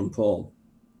between John and Paul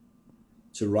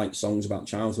to write songs about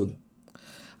childhood.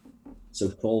 So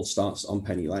Paul starts on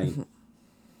Penny Lane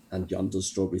and John does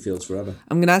Strawberry Fields Forever.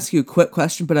 I'm going to ask you a quick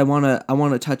question, but I want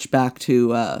to touch back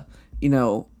to,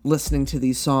 listening to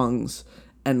these songs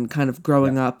and kind of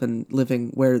growing up and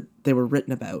living where they were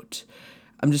written about.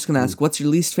 I'm just going to ask, what's your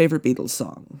least favorite Beatles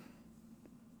song?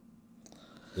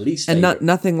 Least favorite? And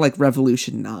nothing like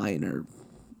Revolution 9 or...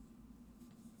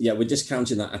 Yeah, we're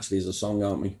discounting that actually as a song,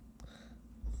 aren't we?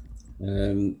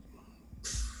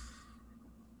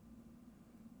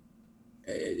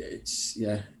 It's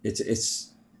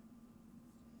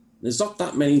there's not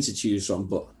that many to choose from,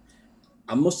 but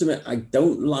I must admit I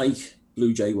don't like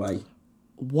Blue Jay Way.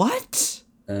 What?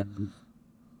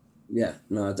 Yeah,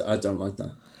 no, I don't like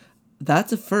that.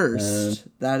 That's a first.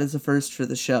 That is a first for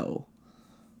the show.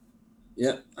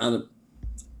 Yeah, and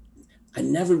I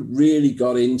never really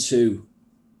got into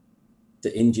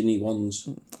the Indian-y ones.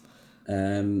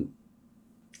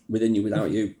 Within You,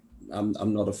 Without You,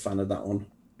 I'm not a fan of that one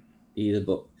either.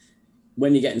 But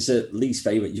when you get into least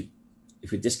favorite,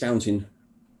 if you're discounting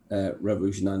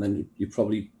Revolution 9, then you're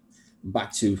probably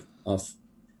back to our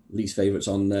least favorites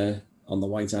on the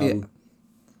White Album,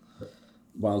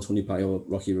 Wild Honey Pie or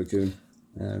Rocky Raccoon.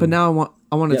 But now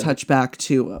I want to touch back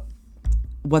to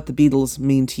what the Beatles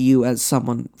mean to you as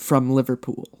someone from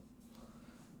Liverpool.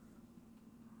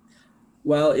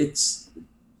 Well, it's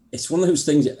one of those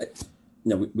things.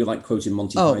 We like quoting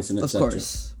Monty Python, etc. Of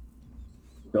course.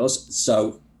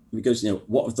 Because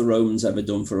what have the Romans ever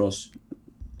done for us?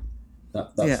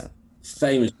 That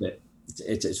famous bit.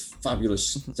 It's a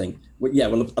fabulous thing.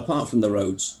 Well, apart from the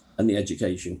roads and the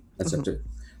education, etc.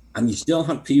 And you still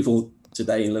have people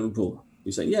today in Liverpool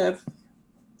who say, "Yeah,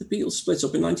 the Beatles split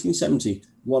up in 1970.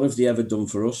 What have they ever done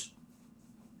for us?"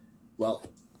 Well,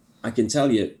 I can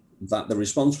tell you that they're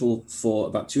responsible for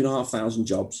about 2,500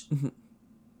 jobs,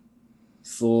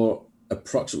 for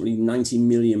approximately £90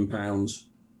 million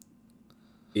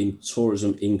in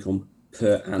tourism income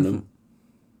per annum.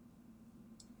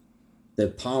 They're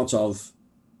part of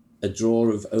a draw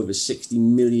of over 60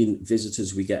 million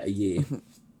visitors we get a year.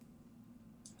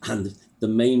 And the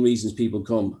main reasons people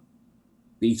come,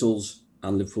 Beatles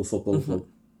and Liverpool Football Club.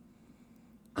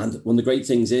 And one of the great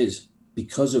things is,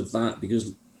 because of that,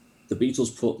 because the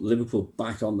Beatles put Liverpool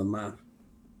back on the map,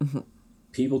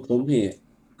 people come here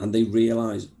and they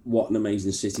realise what an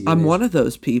amazing city it is. I'm one of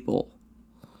those people.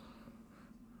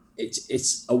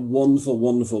 It's a wonderful,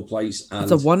 wonderful place. And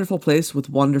it's a wonderful place with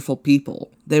wonderful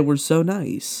people. They were so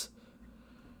nice.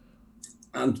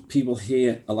 And people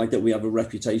here are like that. We have a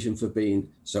reputation for being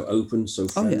so open, so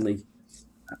friendly.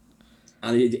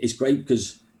 And it's great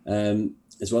because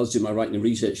as well as doing my writing and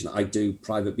research, and I do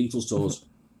private Beatles tours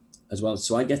as well.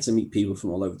 So I get to meet people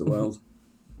from all over the world.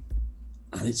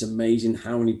 And it's amazing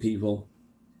how many people,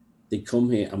 they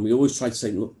come here, and we always try to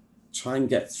say, look, try and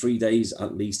get 3 days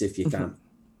at least if you can.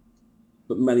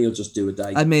 But many will just do a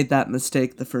day. I made that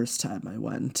mistake the first time I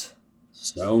went.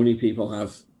 So many people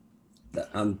have,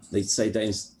 and they say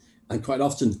days, and quite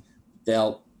often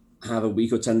they'll have a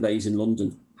week or 10 days in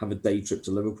London, have a day trip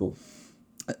to Liverpool.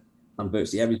 And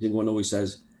virtually everyone always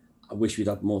says, I wish we'd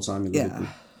had more time in Liverpool.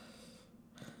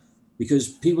 Because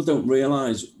people don't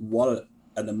realise what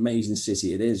an amazing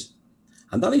city it is.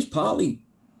 And that is partly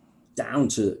down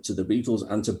to the Beatles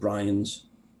and to Brian's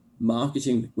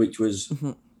marketing, which was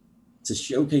to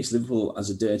showcase Liverpool as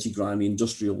a dirty, grimy,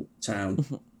 industrial town.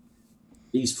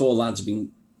 These 4 lads have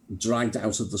been dragged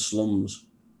out of the slums,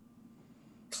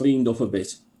 cleaned up a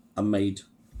bit, and made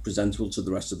presentable to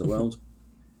the rest of the world.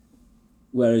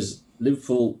 Whereas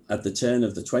Liverpool at the turn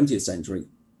of the 20th century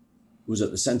was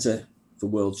at the centre for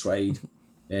world trade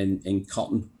in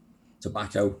cotton,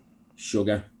 tobacco,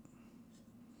 sugar.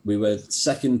 We were the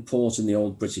second port in the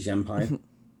old British Empire,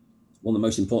 one of the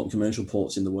most important commercial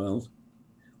ports in the world.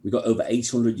 We got over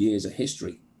 800 years of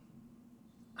history,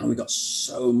 and we got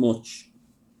so much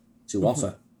to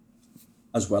offer,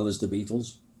 as well as the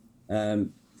Beatles.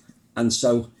 And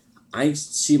so I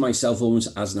see myself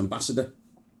almost as an ambassador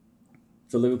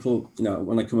for Liverpool. You know,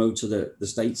 when I come over to the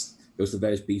States, go to the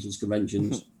various Beatles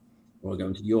conventions, or I go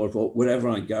into Europe, or wherever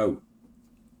I go,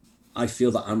 I feel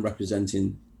that I'm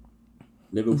representing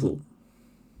Liverpool.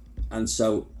 And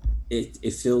so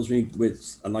it fills me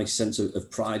with a nice sense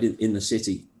of pride in the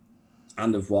city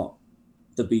and of what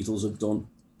the Beatles have done,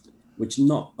 which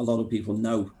not a lot of people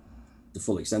know the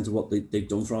full extent of what they've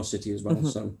done for our city as well.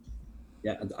 So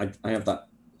yeah, I have that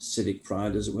civic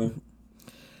pride, as it were.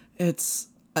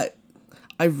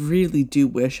 I really do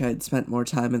wish I had spent more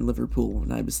time in Liverpool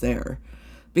when I was there,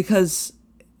 because,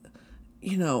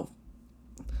 you know,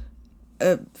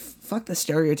 fuck the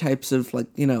stereotypes of, like,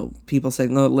 you know, people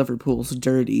saying, oh, Liverpool's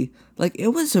dirty. Like, it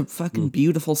was a fucking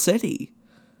beautiful city.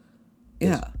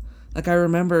 Yeah. Like, I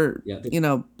remember, you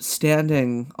know,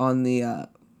 standing on the,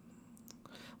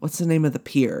 what's the name of the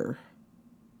pier?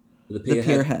 The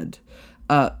pierhead.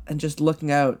 And just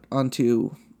looking out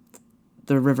onto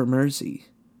the River Mersey.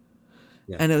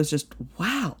 Yeah. And it was just,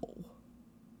 wow.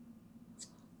 It's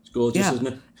gorgeous, isn't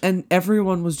it? And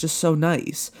everyone was just so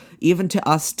nice, even to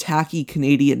us tacky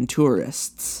Canadian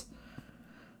tourists.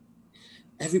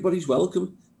 Everybody's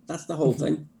welcome. That's the whole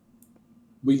thing.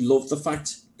 We love the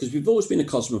fact, because we've always been a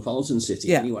cosmopolitan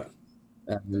city anyway,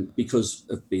 because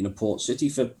of being a port city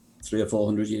for 300 or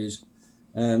 400 years.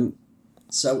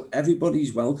 So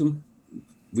everybody's welcome.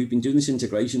 We've been doing this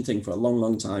integration thing for a long,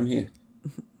 long time here.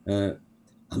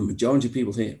 And the majority of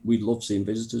people here, we love seeing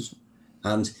visitors.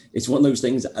 And it's one of those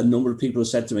things that a number of people have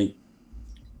said to me,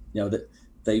 you know, that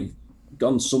they've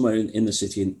gone somewhere in the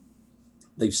city and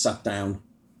they've sat down,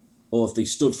 or if they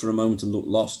stood for a moment and looked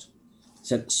lost,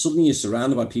 said, suddenly you're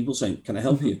surrounded by people saying, can I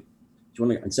help you? Do you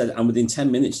want to? And said, and within 10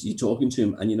 minutes, you're talking to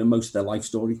them and you know most of their life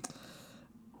story.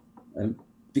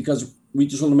 Because we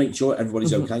just want to make sure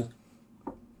everybody's okay.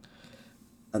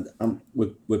 And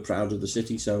we're proud of the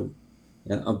city. So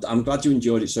yeah, I'm glad you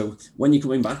enjoyed it. So when are you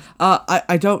coming back?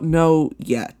 I don't know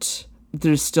yet.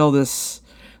 There's still this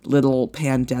little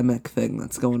pandemic thing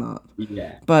that's going on.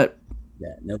 Yeah. But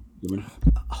yeah, no.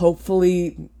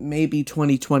 Hopefully, maybe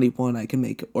 2021 I can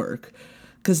make it work.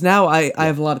 Because now I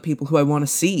have a lot of people who I want to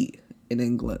see in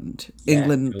England.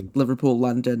 England, cool. Liverpool,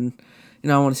 London. You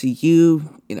know, I want to see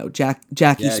you, you know,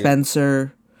 Jackie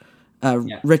Spencer,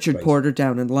 Richard Porter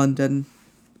down in London.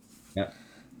 Yeah.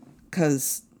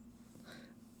 Because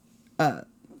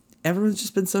everyone's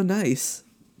just been so nice.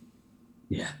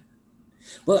 Yeah.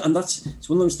 Well, and it's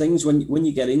one of those things when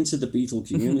you get into the Beatle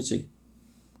community,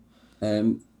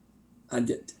 and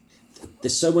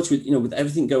there's so much with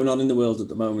everything going on in the world at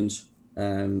the moment,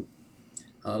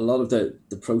 a lot of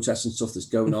the protests and stuff that's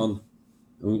going on,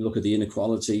 and we look at the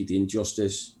inequality, the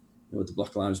injustice, with the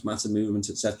Black Lives Matter movement,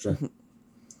 etc.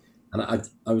 And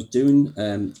I was doing,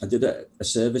 I did a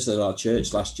service at our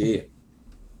church last year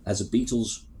as a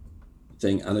Beatles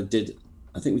thing, and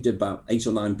I think we did about 8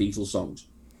 or 9 Beatles songs,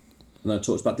 and I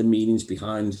talked about the meanings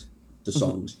behind the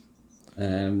songs,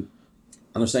 and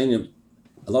I was saying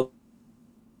a lot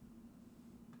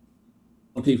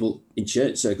of people in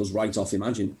church circles write off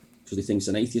Imagine because they think it's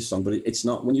an atheist song, but it's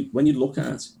not. When you look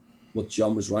at what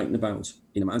John was writing about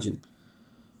in Imagine,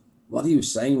 what he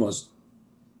was saying was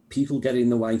people get in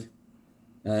the way.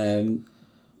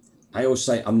 I always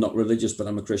say I'm not religious, but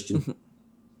I'm a Christian.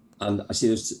 And I see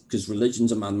this because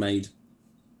religions are man-made.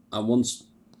 And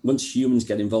once humans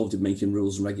get involved in making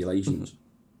rules and regulations,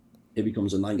 it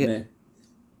becomes a nightmare.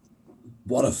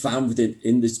 What I've found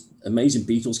in this amazing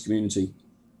Beatles community,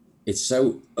 it's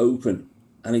so open,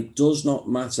 and it does not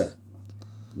matter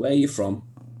where you're from,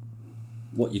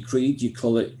 what your creed, your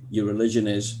colour, your religion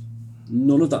is.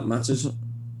 None of that matters,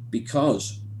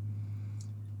 because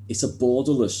it's a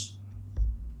borderless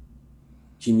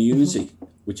community,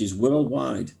 which is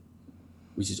worldwide,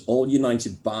 which is all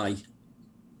united by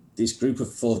this group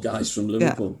of 4 guys from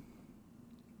Liverpool.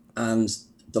 And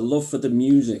the love for the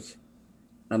music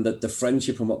and the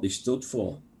friendship and what they stood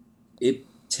for, it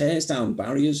tears down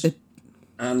barriers.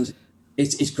 And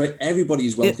it's great. Everybody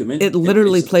is welcome in. It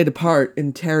literally played a part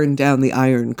in tearing down the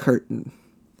Iron Curtain.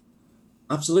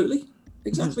 Absolutely.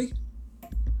 Exactly.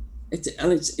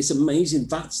 It's amazing.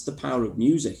 That's the power of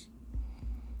music.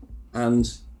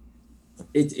 And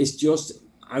it's just,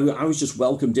 I was just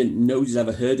welcomed in. Nobody's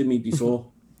ever heard of me before.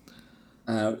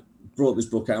 Brought this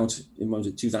book out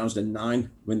in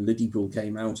 2009 when Liverpool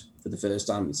came out for the first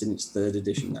time. It's in its 3rd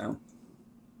edition now.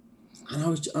 And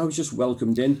I was just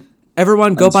welcomed in.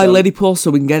 Everyone go buy Liverpool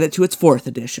so we can get it to its 4th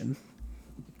edition.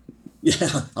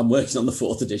 Yeah, I'm working on the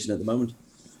 4th edition at the moment.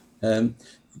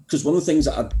 Because one of the things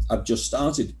that I've just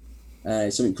started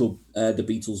is something called the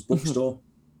Beatles Bookstore.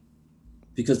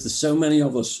 Because there's so many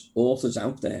of us authors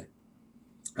out there,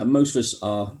 and most of us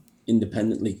are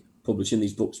independently publishing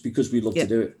these books because we love to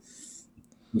do it.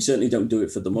 We certainly don't do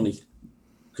it for the money,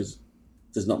 because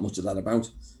there's not much of that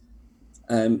about.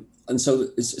 And so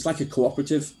it's like a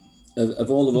cooperative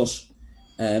of all of us.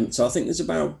 So I think there's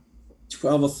about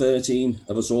 12 or 13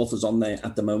 of us authors on there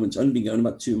at the moment. It's only been going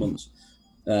about 2 months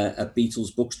at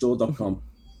BeatlesBookstore.com.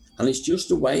 And it's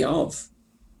just a way of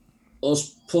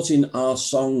us putting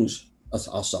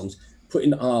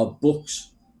putting our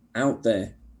books out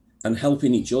there and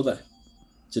helping each other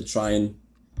to try and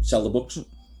sell the books.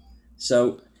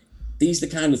 So these are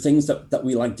the kind of things that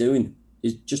we like doing,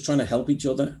 is just trying to help each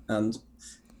other. And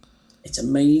it's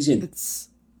amazing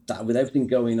that with everything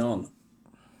going on,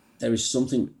 there is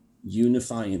something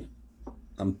unifying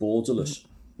and borderless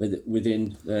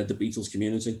within the Beatles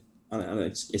community. And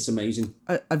it's amazing.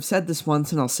 I've said this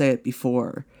once and I'll say it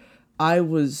before. I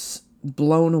was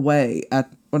blown away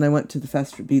when I went to the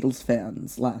Fest for Beatles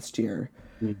Fans last year,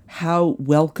 how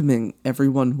welcoming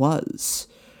everyone was.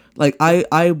 Like,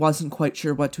 I wasn't quite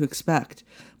sure what to expect,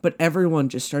 but everyone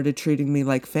just started treating me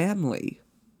like family.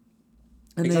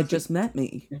 And they had just met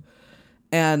me. Yeah.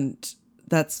 And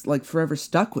that's, like, forever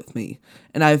stuck with me.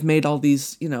 And I've made all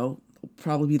these,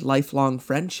 probably lifelong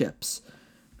friendships.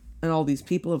 And all these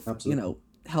people have,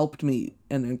 helped me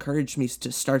and encouraged me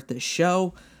to start this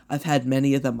show. I've had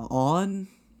many of them on.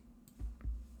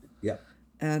 Yeah.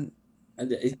 And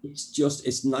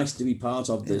it's nice to be part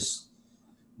of this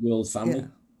world family. Yeah.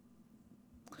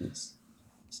 It's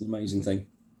an amazing thing.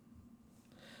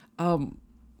 A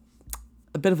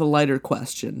bit of a lighter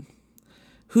question.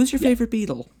 Who's your favorite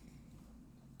Beatle?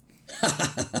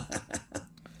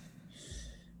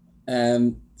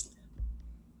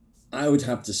 I would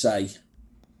have to say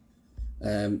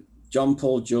John,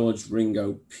 Paul, George,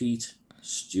 Ringo, Pete,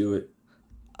 Stuart.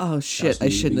 Oh shit! I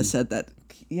shouldn't have said that.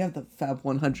 You have the Fab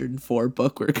 104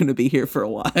 book. We're going to be here for a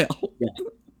while.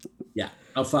 Yeah.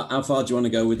 How far do you want to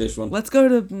go with this one? Let's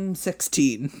go to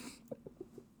 16.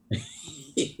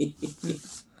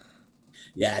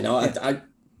 Yeah. No, I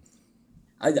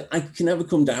can never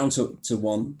come down to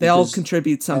one. They all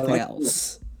contribute something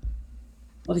else.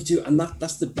 Well, they do, and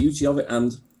that's the beauty of it.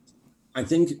 And I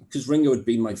think because Ringo had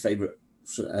been my favourite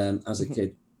as a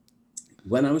kid,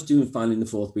 when I was doing Finding the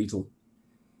Fourth Beatle,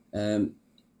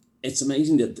 it's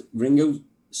amazing that Ringo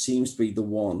seems to be the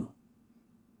one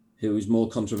who is more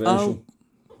controversial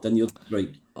than the other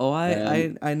three. Oh,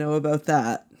 I know about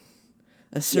that.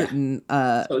 A certain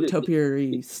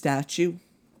topiary statue.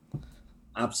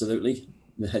 Absolutely.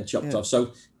 The head chopped off.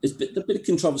 So it's a bit of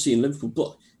controversy in Liverpool,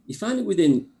 but you find it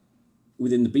within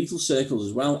the Beatles circles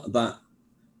as well, that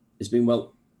it's been,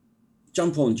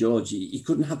 John, Paul and George, you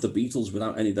couldn't have the Beatles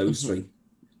without any of those three.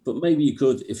 But maybe you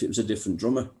could if it was a different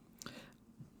drummer.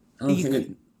 And I'm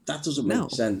thinking, that doesn't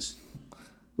make sense.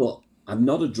 But I'm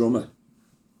not a drummer.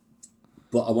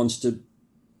 But I wanted to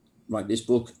write this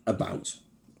book about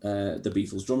the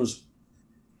Beatles drummers.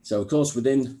 So, of course,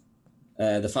 within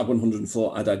the Fab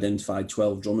 104, I'd identified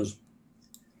 12 drummers.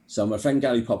 So my friend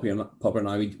Gary Popper and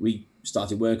I, we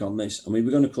started work on this, and we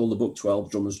were going to call the book 12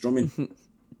 Drummers Drumming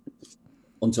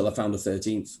until I found a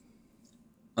 13th.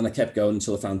 And I kept going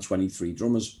until I found 23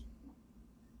 drummers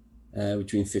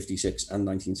between 56 and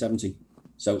 1970.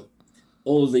 So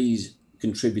all of these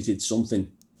contributed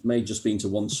something. May have just been to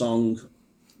one song,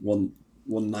 one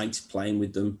night playing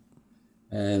with them,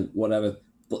 whatever.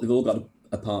 But they've all got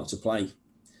a part to play.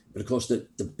 But of course, the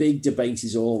big debate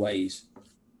is always,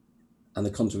 and the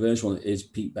controversial one is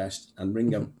Pete Best and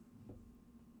Ringo.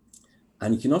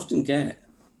 And you can often get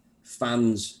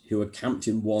fans who are camped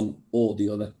in one or the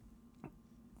other,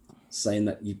 saying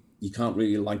that you can't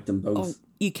really like them both. Oh,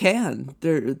 you can.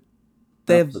 They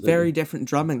have very different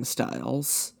drumming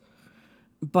styles.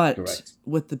 But Correct.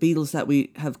 With the Beatles that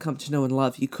we have come to know and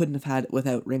love, you couldn't have had it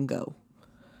without Ringo.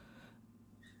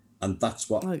 And that's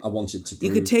what I wanted to prove.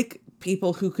 You could take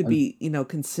people who could be,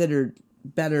 considered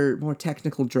better, more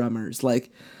technical drummers,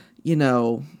 like,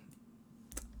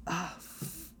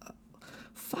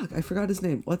 I forgot his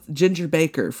name. What's Ginger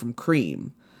Baker from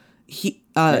Cream?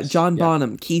 Yes, John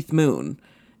Bonham, Keith Moon.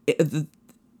 The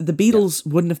Beatles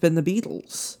wouldn't have been the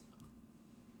Beatles.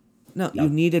 No, you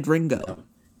needed Ringo. No.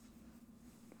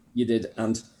 You did.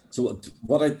 And so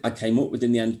what I came up with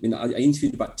in the end, I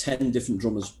interviewed about 10 different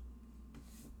drummers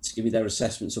to give me their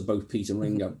assessments of both Pete and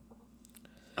Ringo.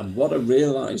 And what I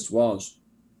realised was,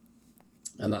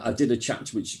 and I did a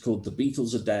chapter which is called The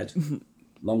Beatles Are Dead,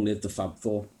 Long Live the Fab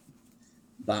Four,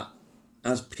 that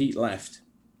as Pete left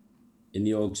in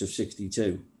the August of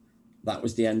 62, that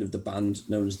was the end of the band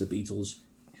known as the Beatles,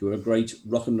 who were a great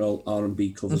rock and roll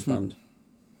R&B covers band.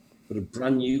 But a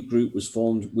brand new group was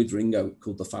formed with Ringo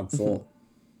called the Fab Four,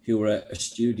 who were a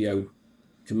studio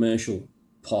commercial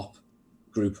pop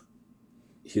group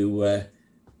who were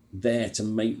there to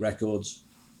make records.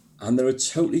 And they're a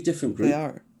totally different group. They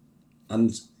are.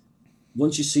 And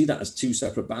once you see that as two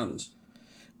separate bands,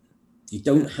 you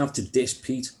don't have to diss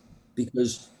Pete,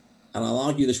 because, and I'll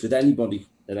argue this with anybody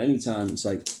at any time and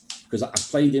say, because I've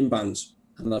played in bands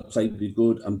and I've played with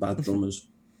good and bad drummers.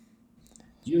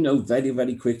 You know very,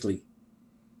 very quickly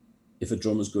if a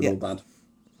drummer's good or bad.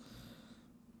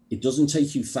 It doesn't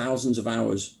take you thousands of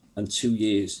hours and 2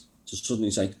 years to suddenly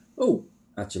say, oh,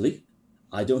 actually,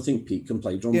 I don't think Pete can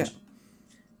play drums. Yeah.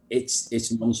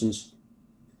 It's nonsense.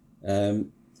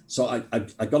 So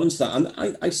I got into that,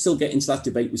 and I still get into that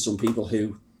debate with some people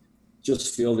who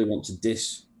just feel they want to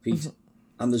diss Pete,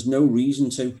 and there's no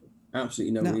reason to,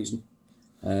 absolutely no reason.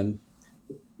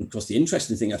 Of course, the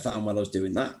interesting thing I found while I was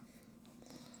doing that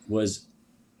was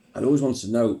I'd always wanted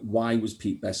to know, why was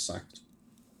Pete Best sacked?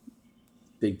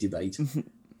 Big debate.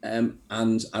 And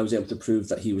I was able to prove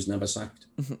that he was never sacked.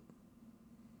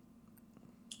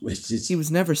 Which is, he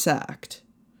was never sacked.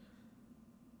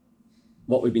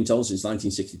 What we've been told since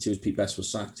 1962 is Pete Best was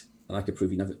sacked, and I could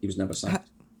prove he was never sacked.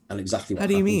 And exactly what How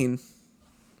do you happened.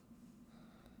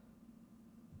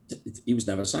 mean? He was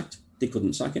never sacked. They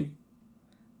couldn't sack him.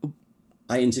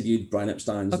 I interviewed Brian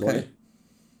Epstein's lawyer.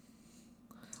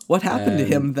 What happened to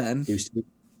him then?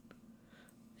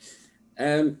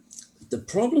 The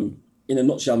problem, in a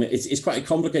nutshell, I mean, it's quite a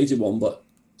complicated one, but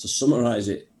to summarise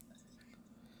it,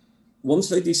 once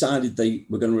they decided they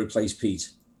were going to replace Pete,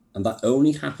 and that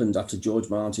only happened after George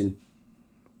Martin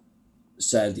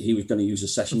said he was going to use a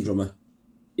session drummer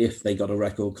if they got a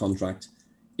record contract,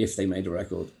 if they made a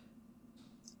record.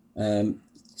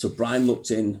 So Brian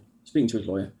looked in, speaking to his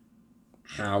lawyer,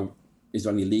 how is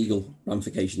there any legal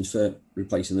ramifications for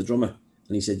replacing the drummer?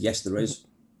 And he said, yes, there is.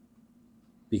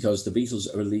 Because the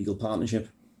Beatles are a legal partnership.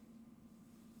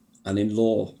 And in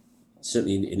law,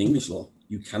 certainly in English law,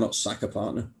 you cannot sack a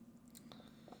partner.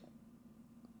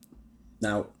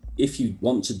 Now, if you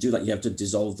want to do that, you have to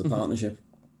dissolve the partnership.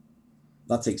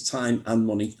 That takes time and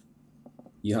money.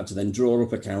 You have to then draw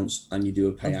up accounts and you do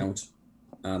a payout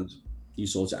and you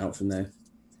sort it out from there.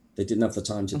 They didn't have the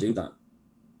time to do that.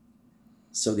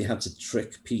 So they had to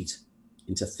trick Pete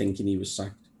into thinking he was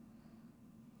sacked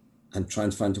and trying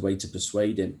to find a way to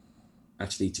persuade him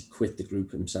actually to quit the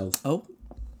group himself. Oh.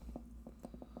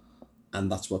 And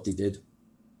that's what they did.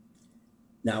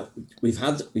 Now, we've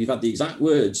had the exact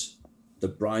words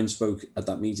that Brian spoke at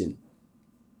that meeting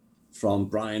from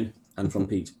Brian and from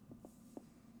Pete.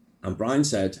 And Brian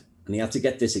said, and he had to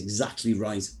get this exactly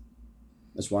right,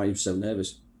 that's why he was so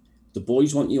nervous, the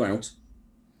boys want you out,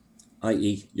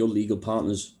 i.e. your legal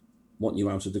partners want you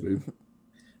out of the group,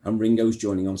 and Ringo's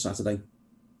joining on Saturday.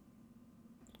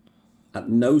 At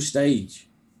no stage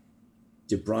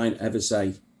did Brian ever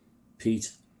say,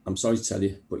 Pete, I'm sorry to tell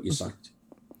you, but you're sacked.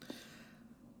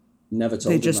 Never told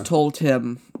him that. They just told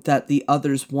him that the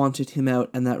others wanted him out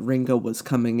and that Ringo was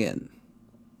coming in.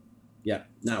 Yeah.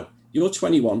 Now, you're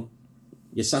 21,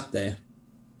 you're sat there,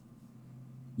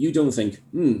 you don't think,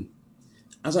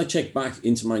 as I check back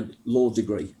into my law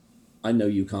degree, I know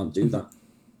you can't do that.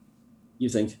 You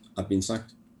think, I've been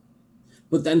sacked.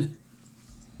 But then,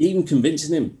 even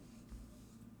convincing him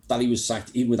that he was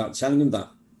sacked, even without telling him that,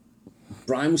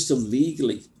 Brian was still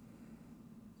legally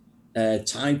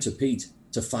tied to Pete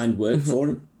to find work for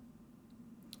him.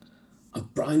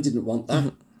 And Brian didn't want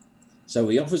that. So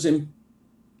he offers him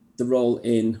the role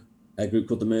in a group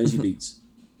called the Mersey Beats.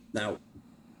 Now,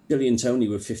 Billy and Tony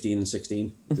were 15 and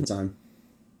 16 at the time.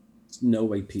 There's no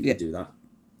way Pete would do that.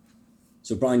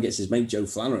 So Brian gets his mate Joe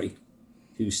Flannery,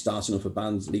 who's starting up a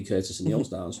band, Lee Curtis and the All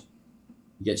Stars.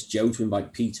 He gets Joe to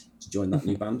invite Pete to join that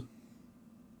new band.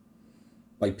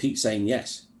 By Pete saying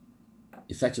yes,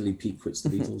 effectively Pete quits the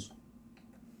Beatles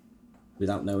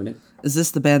without knowing it. Is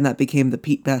this the band that became the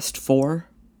Pete Best Four?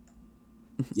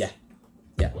 Yeah.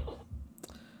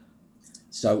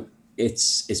 So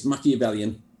it's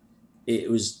Machiavellian.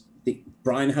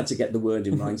 Brian had to get the word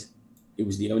in right. It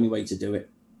was the only way to do it.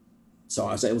 So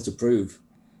I was able to prove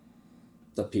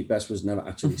that Pete Best was never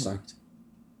actually sacked.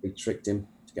 They tricked him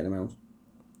to get him out.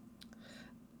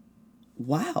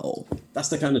 Wow. That's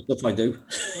the kind of stuff I do.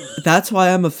 That's why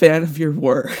I'm a fan of your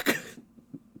work.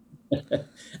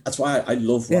 That's why I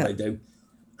love what I do.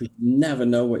 Because you never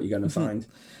know what you're going to find.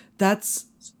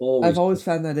 I've always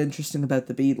found that interesting about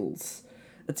the Beatles.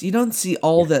 You don't see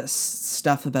all this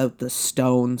stuff about the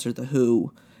Stones or the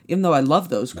Who, even though I love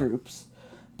those groups.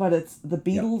 But the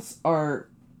Beatles are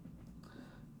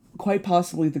quite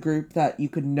possibly the group that you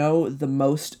could know the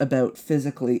most about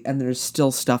physically, and there's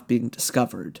still stuff being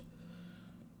discovered.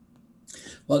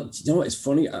 Well, you know what? It's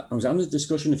funny. I was having a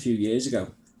discussion a few years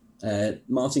ago.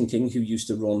 Martin King, who used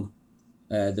to run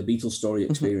the Beatles Story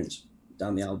Experience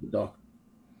down the Albert Dock,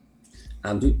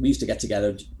 and we used to get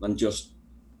together and just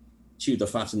chew the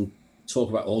fat and talk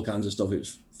about all kinds of stuff. It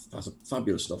was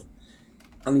fabulous stuff.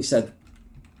 And he said,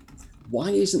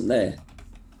 why isn't there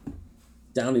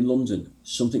down in London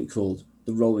something called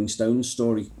the Rolling Stones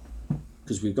Story?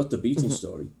 Because we've got the Beatles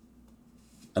story.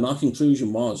 And our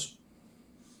conclusion was,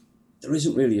 there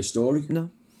isn't really a story.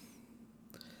 No.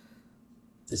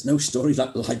 There's no story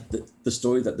like the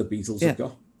story that the Beatles have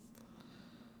got.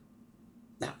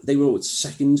 Now, they were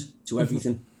second to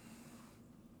everything.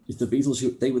 It's the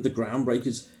Beatles, they were the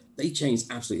groundbreakers. They changed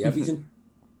absolutely everything.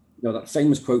 You know, that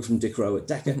famous quote from Dick Rowe at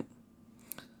Decca.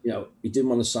 You know, he didn't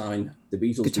want to sign the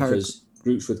Beatles because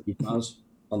groups with guitars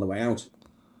on the way out.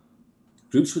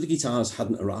 Groups with the guitars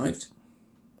hadn't arrived.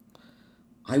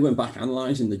 I went back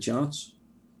analysing the charts,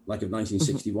 like of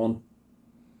 1961.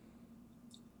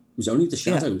 It was only the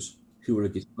Shadows who were a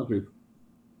guitar group.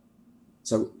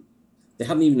 So they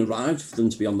hadn't even arrived for them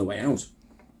to be on the way out.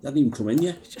 They hadn't even come in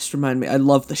yet. Just remind me, I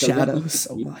love the Shadows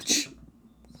so much.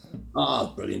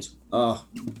 Ah, brilliant. Ah,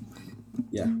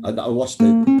 yeah. I watched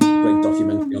the great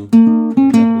documentary on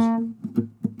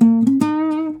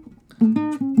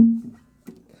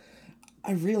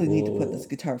I really need to put this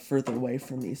guitar further away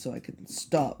from me so I can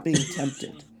stop being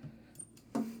tempted.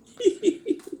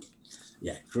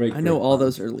 Yeah, great. I know all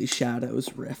those early Shadows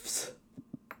riffs.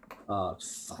 Ah,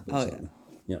 fabulous. Oh, yeah.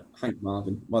 Yeah, Hank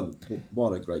Marvin.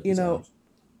 What a great You know,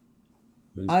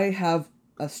 I have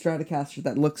a Stratocaster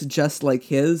that looks just like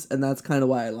his, and that's kind of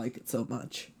why I like it so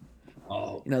much.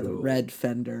 Oh, you know, the red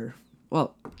Fender.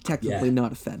 Well, technically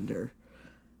not a Fender.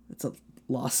 It's a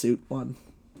lawsuit one.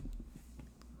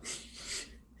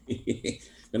 And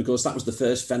of course, that was the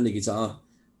first Fender guitar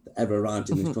that ever arrived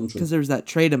in this country. Because there was that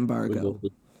trade embargo.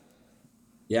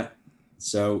 Yeah.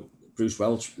 So Bruce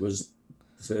Welch was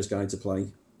the first guy to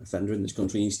play a Fender in this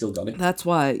country, and he still got it. That's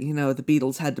why, you know, the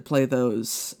Beatles had to play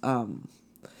those.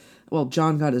 Well,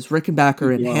 John got his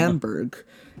Rickenbacker in Hamburg,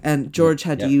 and George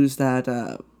had to use that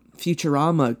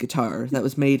Futurama guitar that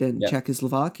was made in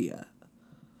Czechoslovakia.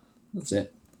 That's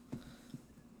it.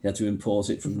 He had to import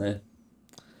it from there.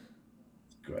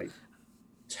 Great.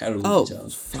 Terrible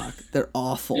guitars. Fuck. They're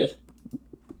awful. Yeah.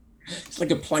 It's like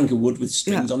a plank of wood with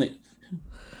strings on it.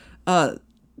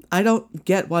 I don't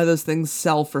get why those things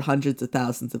sell for hundreds of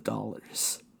thousands of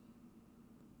dollars.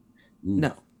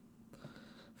 No.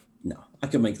 No. I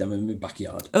can make them in my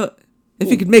backyard.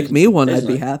 If you could make me one, I'd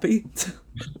be happy.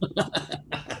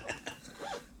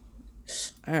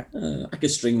 I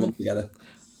could string one together.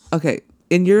 Okay.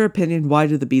 In your opinion, why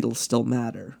do the Beatles still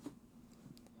matter?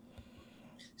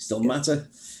 Still matter?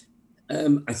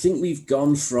 I think we've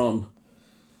gone from,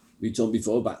 we talked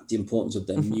before about the importance of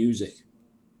their music,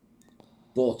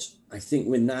 but I think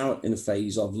we're now in a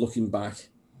phase of looking back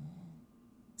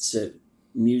to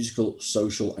musical,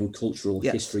 social, and cultural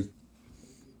history,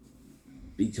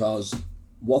 because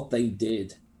what they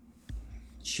did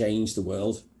changed the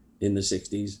world in the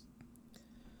 60s.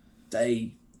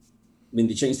 They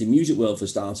changed the music world for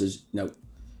starters. You know,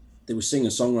 they were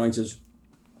singer-songwriters,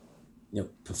 you know,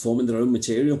 performing their own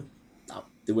material. No,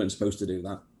 they weren't supposed to do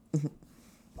that.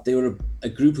 they were a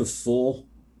group of four,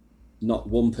 not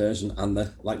one person, and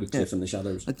like with Cliff and the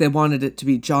Shadows. Like they wanted it to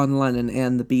be John Lennon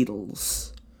and the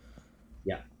Beatles.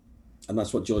 Yeah, and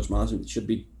that's what George Martin, it should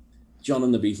be John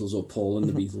and the Beatles or Paul and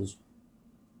the Beatles.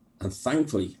 And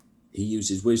thankfully, he used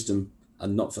his wisdom,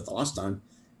 and not for the last time,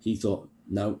 he thought,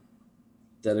 no,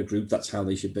 they're a group, that's how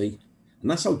they should be. And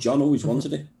that's how John always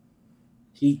wanted it.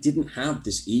 He didn't have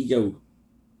this ego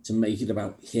to make it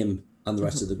about him and the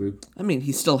rest of the group. I mean,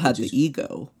 he still had the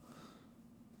ego.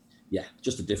 Yeah,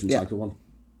 just a different type of one.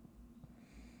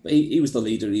 But he was the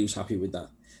leader, he was happy with that.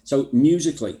 So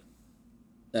musically,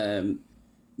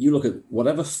 you look at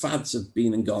whatever fads have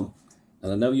been and gone,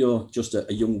 and I know you're just a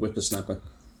young whippersnapper,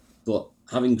 but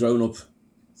having grown up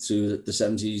through the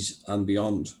 70s and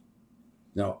beyond,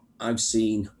 now I've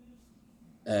seen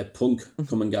punk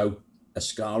come and go, a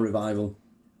ska revival,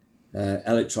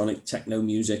 electronic techno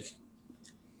music,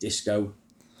 disco,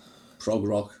 prog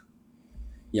rock.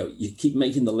 You know, you keep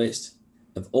making the list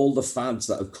of all the fads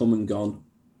that have come and gone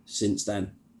since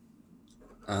then.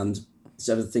 And there's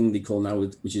a thing they call now,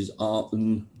 which is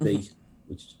R&B,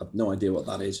 which I have no idea what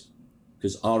that is,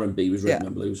 because R&B was rhythm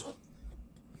and blues.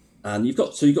 And you've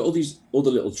got all these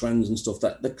other little trends and stuff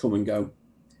that come and go.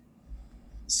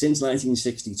 Since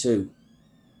 1962,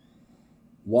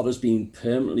 what has been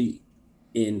permanently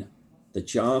in the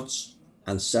charts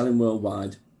and selling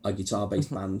worldwide are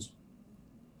guitar-based bands.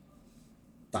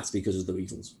 That's because of the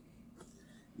Beatles.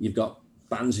 You've got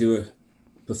bands who are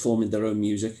performing their own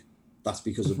music. That's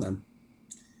because of them.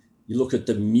 You look at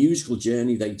the musical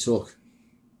journey they took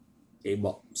in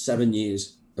 7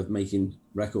 years of making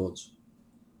records.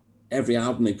 Every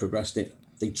album they progressed it.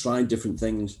 They tried different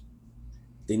things.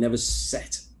 They never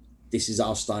set, this is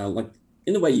our style. Like,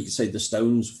 in a way, you could say the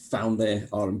Stones found their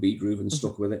R&B groove and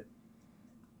stuck with it.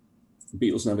 The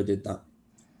Beatles never did that.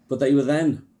 But they were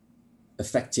then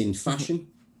affecting fashion.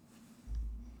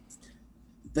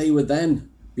 They were then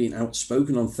being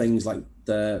outspoken on things like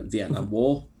the Vietnam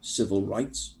War, civil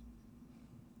rights,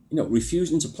 you know,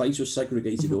 refusing to play to a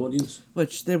segregated audience.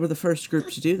 Which they were the first group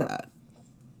to do that.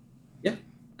 Yeah,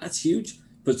 that's huge.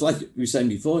 But it's like we were saying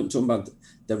before, talking about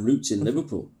their roots in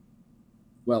Liverpool.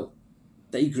 Well,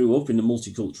 they grew up in a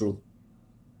multicultural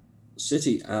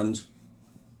city, and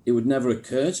it would never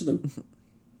occur to them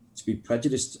to be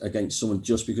prejudiced against someone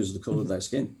just because of the colour of their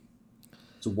skin.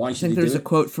 So why should I think there's a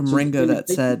quote from Ringo that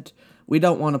said, "We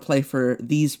don't want to play for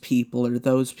these people or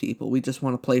those people. We just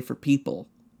want to play for people."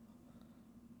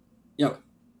 You know,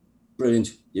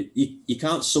 brilliant. You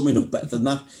can't sum it up better than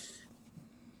that.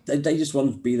 They just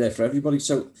wanted to be there for everybody.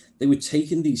 So they were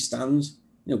taking these stands.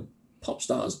 You know, pop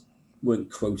stars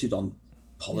weren't quoted on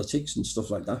politics and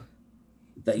stuff like that.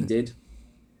 They did.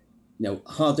 You know,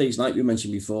 Hard Day's Night we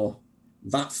mentioned before,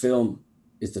 that film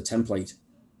is the template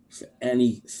for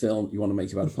any film you want to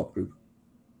make about a pop group.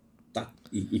 That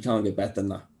you can't get better than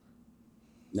that.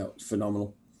 No, it's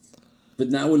phenomenal. But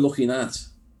now we're looking at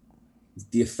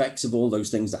the effects of all those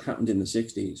things that happened in the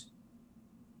 60s,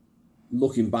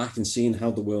 looking back and seeing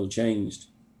how the world changed.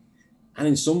 And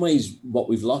in some ways, what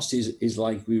we've lost is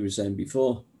like we were saying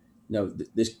before, you know,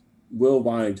 this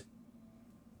worldwide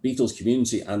Beatles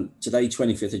community. And today,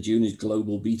 25th of June, is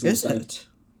Global Beatles Day. It?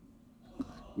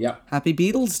 Yeah. Happy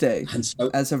Beatles Day, and so,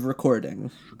 as of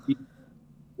recording.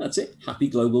 That's it. Happy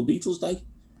Global Beatles Day.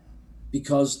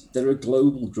 Because they're a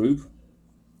global group.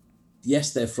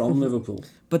 Yes, they're from Liverpool.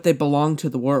 But they belong to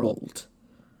the world.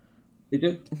 They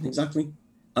do, exactly.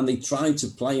 And they tried to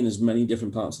play in as many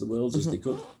different parts of the world as they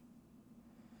could.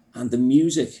 And the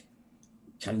music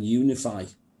can unify.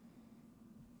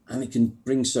 And it can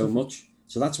bring so much.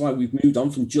 So that's why we've moved on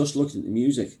from just looking at the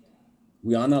music.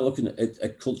 We are now looking at a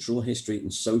cultural history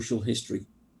and social history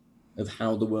of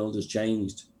how the world has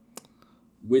changed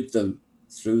with them,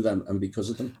 through them, and because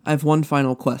of them. I have one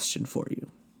final question for you.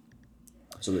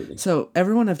 Absolutely. So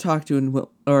everyone I've talked to in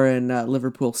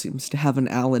Liverpool seems to have an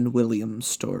Alan Williams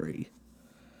story.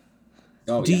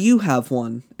 Oh, Do you have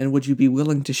one, and would you be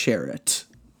willing to share it?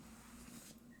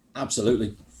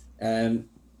 Absolutely. Alan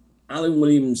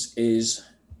Williams is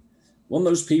one of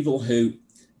those people who,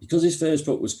 because his first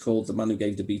book was called The Man Who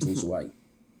Gave the Beatles Away,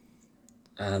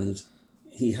 and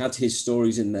he had his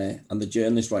stories in there, and the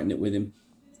journalist writing it with him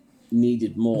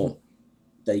needed more.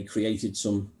 They created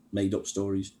some made-up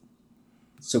stories.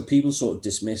 So people sort of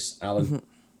dismiss Alan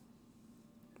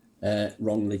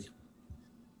wrongly.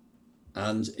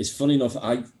 And it's funny enough,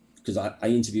 because I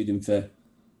interviewed him for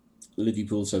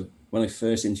Liverpool. So when I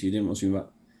first interviewed him, it must have been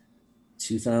about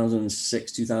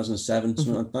 2006, 2007,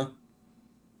 something like that.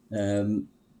 And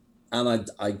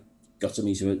I got to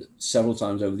meet him several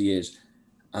times over the years.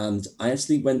 And I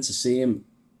actually went to see him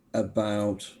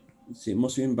about it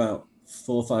must have been about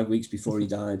 4 or 5 weeks before he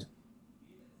died.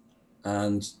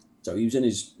 And so he was in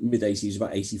his mid-80s,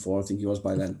 about 84, I think he was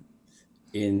by then,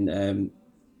 in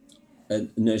a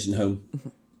nursing home.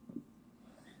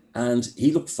 And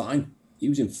he looked fine. He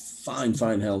was in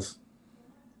fine health.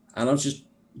 And I was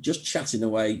just chatting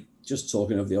away, just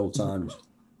talking of the old times.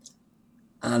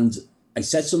 And I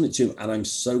said something to him, and I'm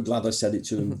so glad I said it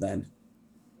to him then.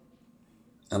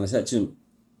 And I said to him,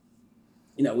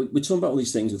 you know, we're talking about all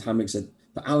these things with Hammock said,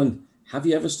 but Alan, have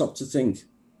you ever stopped to think,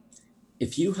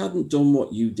 if you hadn't done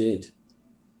what you did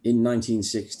in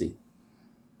 1960,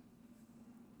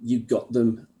 you got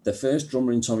them the first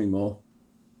drummer in Tommy Moore.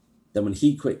 Then when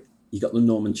he quit, you got them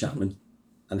Norman Chapman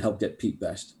and helped get Pete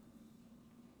Best.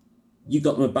 You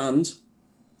got them a band.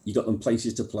 You got them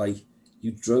places to play.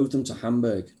 You drove them to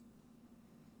Hamburg.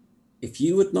 If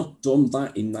you had not done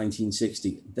that in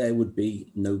 1960, there would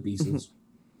be no Beatles.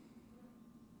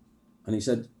 And he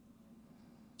said,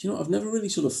 do you know, I've never really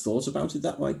sort of thought about it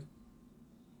that way.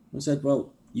 I said,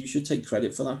 well, you should take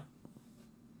credit for that.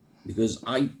 Because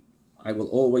I will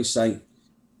always say,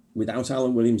 without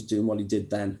Alan Williams doing what he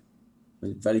did then,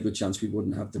 there's a very good chance we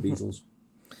wouldn't have the Beatles.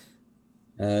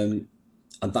 And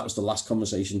that was the last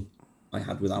conversation I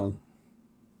had with Alan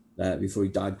before he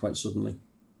died quite suddenly,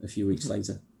 a few weeks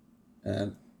later.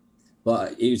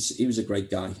 But he was a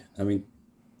great guy. I mean,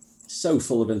 so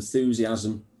full of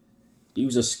enthusiasm. He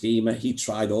was a schemer. He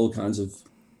tried all kinds of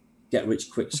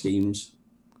get-rich-quick schemes,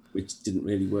 which didn't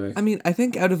really work. I mean, I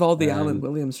think out of all the Alan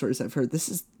Williams stories I've heard, this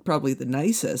is probably the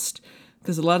nicest,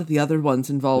 because a lot of the other ones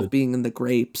involve being in the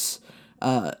Grapes,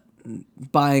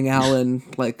 buying Alan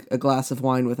like a glass of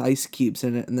wine with ice cubes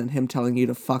in it, and then him telling you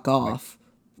to fuck off.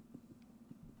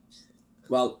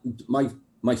 Well,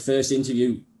 my first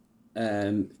interview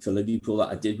for Liverpool that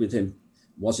I did with him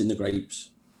was in the Grapes.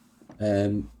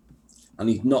 And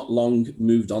he'd not long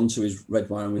moved on to his red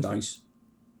wine with ice.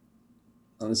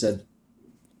 And I said,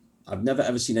 I've never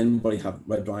ever seen anybody have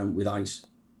red wine with ice.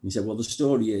 And he said, well, the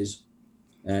story is,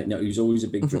 he was always a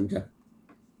big drinker.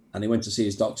 And he went to see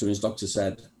his doctor, and his doctor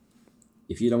said,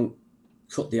 if you don't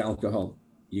cut the alcohol,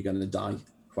 you're going to die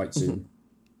quite soon.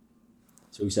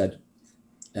 So he said,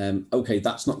 okay,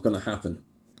 that's not going to happen.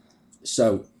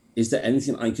 So is there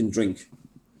anything I can drink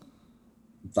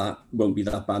that won't be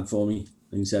that bad for me?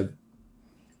 And he said,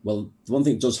 well, the one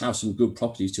thing that does have some good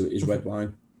properties to it is red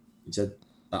wine. He said,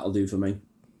 that'll do for me.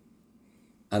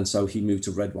 And so he moved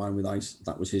to red wine with ice.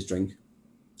 That was his drink.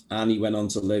 And he went on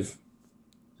to live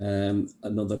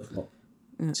another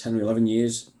 10 or 11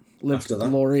 years Lived after that.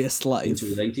 Glorious life. Into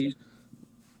his 80s.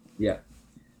 Yeah.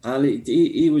 And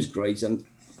he was great. And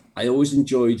I always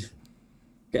enjoyed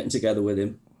getting together with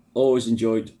him. Always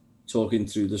enjoyed talking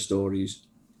through the stories.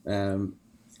 He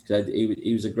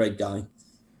was a great guy.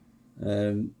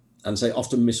 And say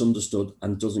often misunderstood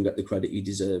and doesn't get the credit he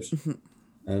deserves.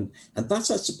 And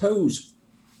that's, I suppose,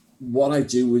 what I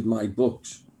do with my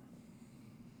books.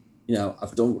 You know,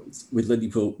 I've done with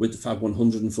Liverpool, with the Fab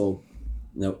 104,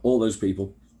 you know, all those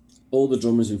people, all the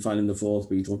drummers in Finding the Fourth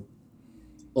Beatle,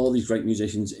 all these great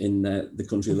musicians in the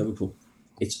country of Liverpool.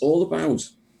 It's all about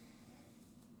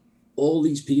all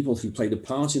these people who played a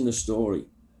part in the story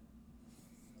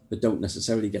but don't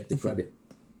necessarily get the credit.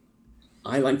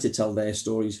 I like to tell their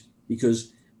stories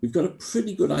because we've got a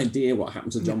pretty good idea what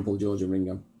happened to John, Paul, George and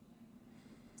Ringo.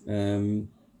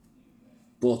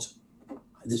 But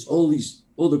there's all these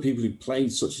other people who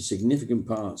played such a significant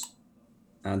part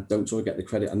and don't sort of get the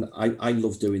credit. And I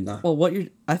love doing that. Well,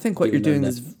 I think what you're doing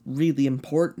is really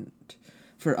important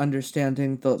for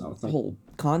understanding the whole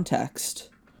context.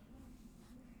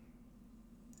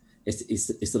 It's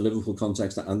the Liverpool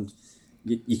context, and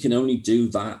you can only do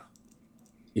that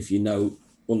if you know,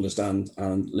 understand,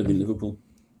 and live in Liverpool.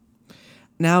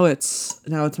 Now it's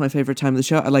my favorite time of the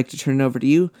show. I'd like to turn it over to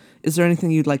you. Is there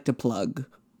anything you'd like to plug?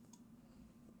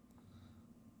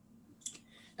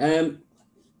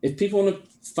 If people want to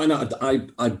find out,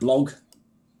 I blog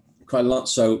quite a lot.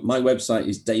 So my website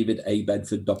is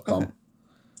davidabedford.com,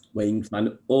 where you can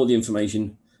find all the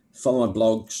information, follow my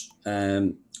blogs,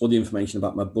 all the information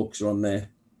about my books are on there.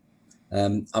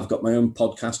 I've got my own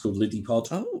podcast called Liddy Pod,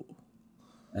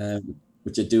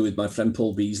 which I do with my friend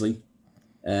Paul Beasley.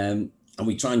 And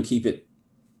we try and keep it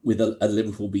with a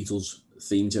Liverpool Beatles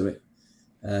theme to it.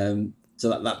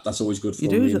 So that's always good for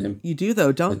me and him. You do,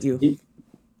 though, don't you?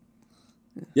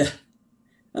 Yeah.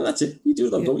 And that's it. You do,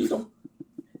 though, don't you? Don't.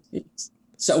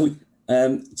 So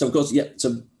of course, yeah.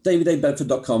 So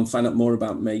davidabedford.com, find out more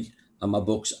about me and my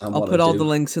books and I'll put all the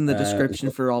links in the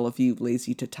description for all of you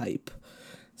lazy to type.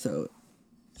 So,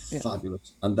 yeah.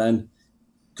 Fabulous. And then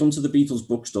come to the Beatles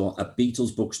bookstore at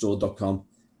beatlesbookstore.com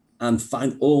and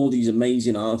find all these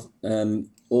amazing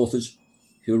authors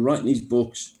who are writing these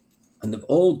books, and they've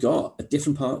all got a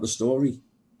different part of the story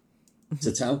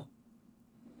to tell.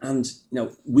 And,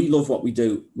 we love what we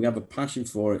do. We have a passion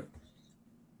for it.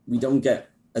 We don't get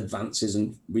advances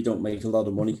and we don't make a lot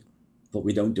of money, but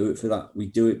we don't do it for that. We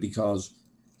do it because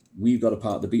we've got a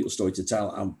part of the Beatles story to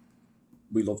tell, and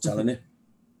we love telling it.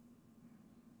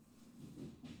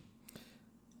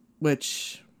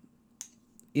 Which,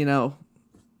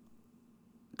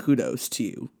 kudos to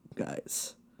you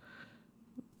guys.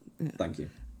 Thank you.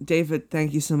 David,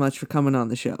 thank you so much for coming on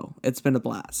the show. It's been a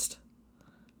blast.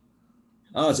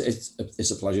 Oh,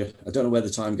 it's a pleasure. I don't know where the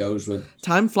time goes.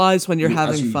 Time flies when you're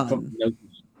having fun.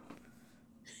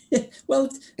 Well,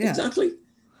 exactly.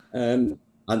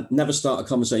 I never start a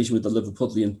conversation with the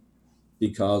Liverpudlian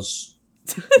because,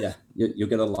 you'll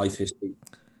get a life history.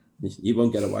 You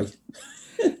won't get away.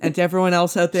 And to everyone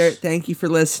else out there, thank you for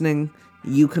listening.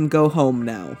 You can go home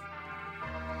now.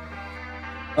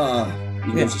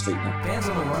 You go to sleep now. Fans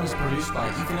on the Run is produced by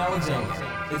Ethan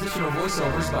Alexander. Additional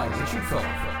voiceovers by Richard Phillip.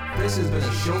 This has been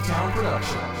a Showtown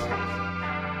production.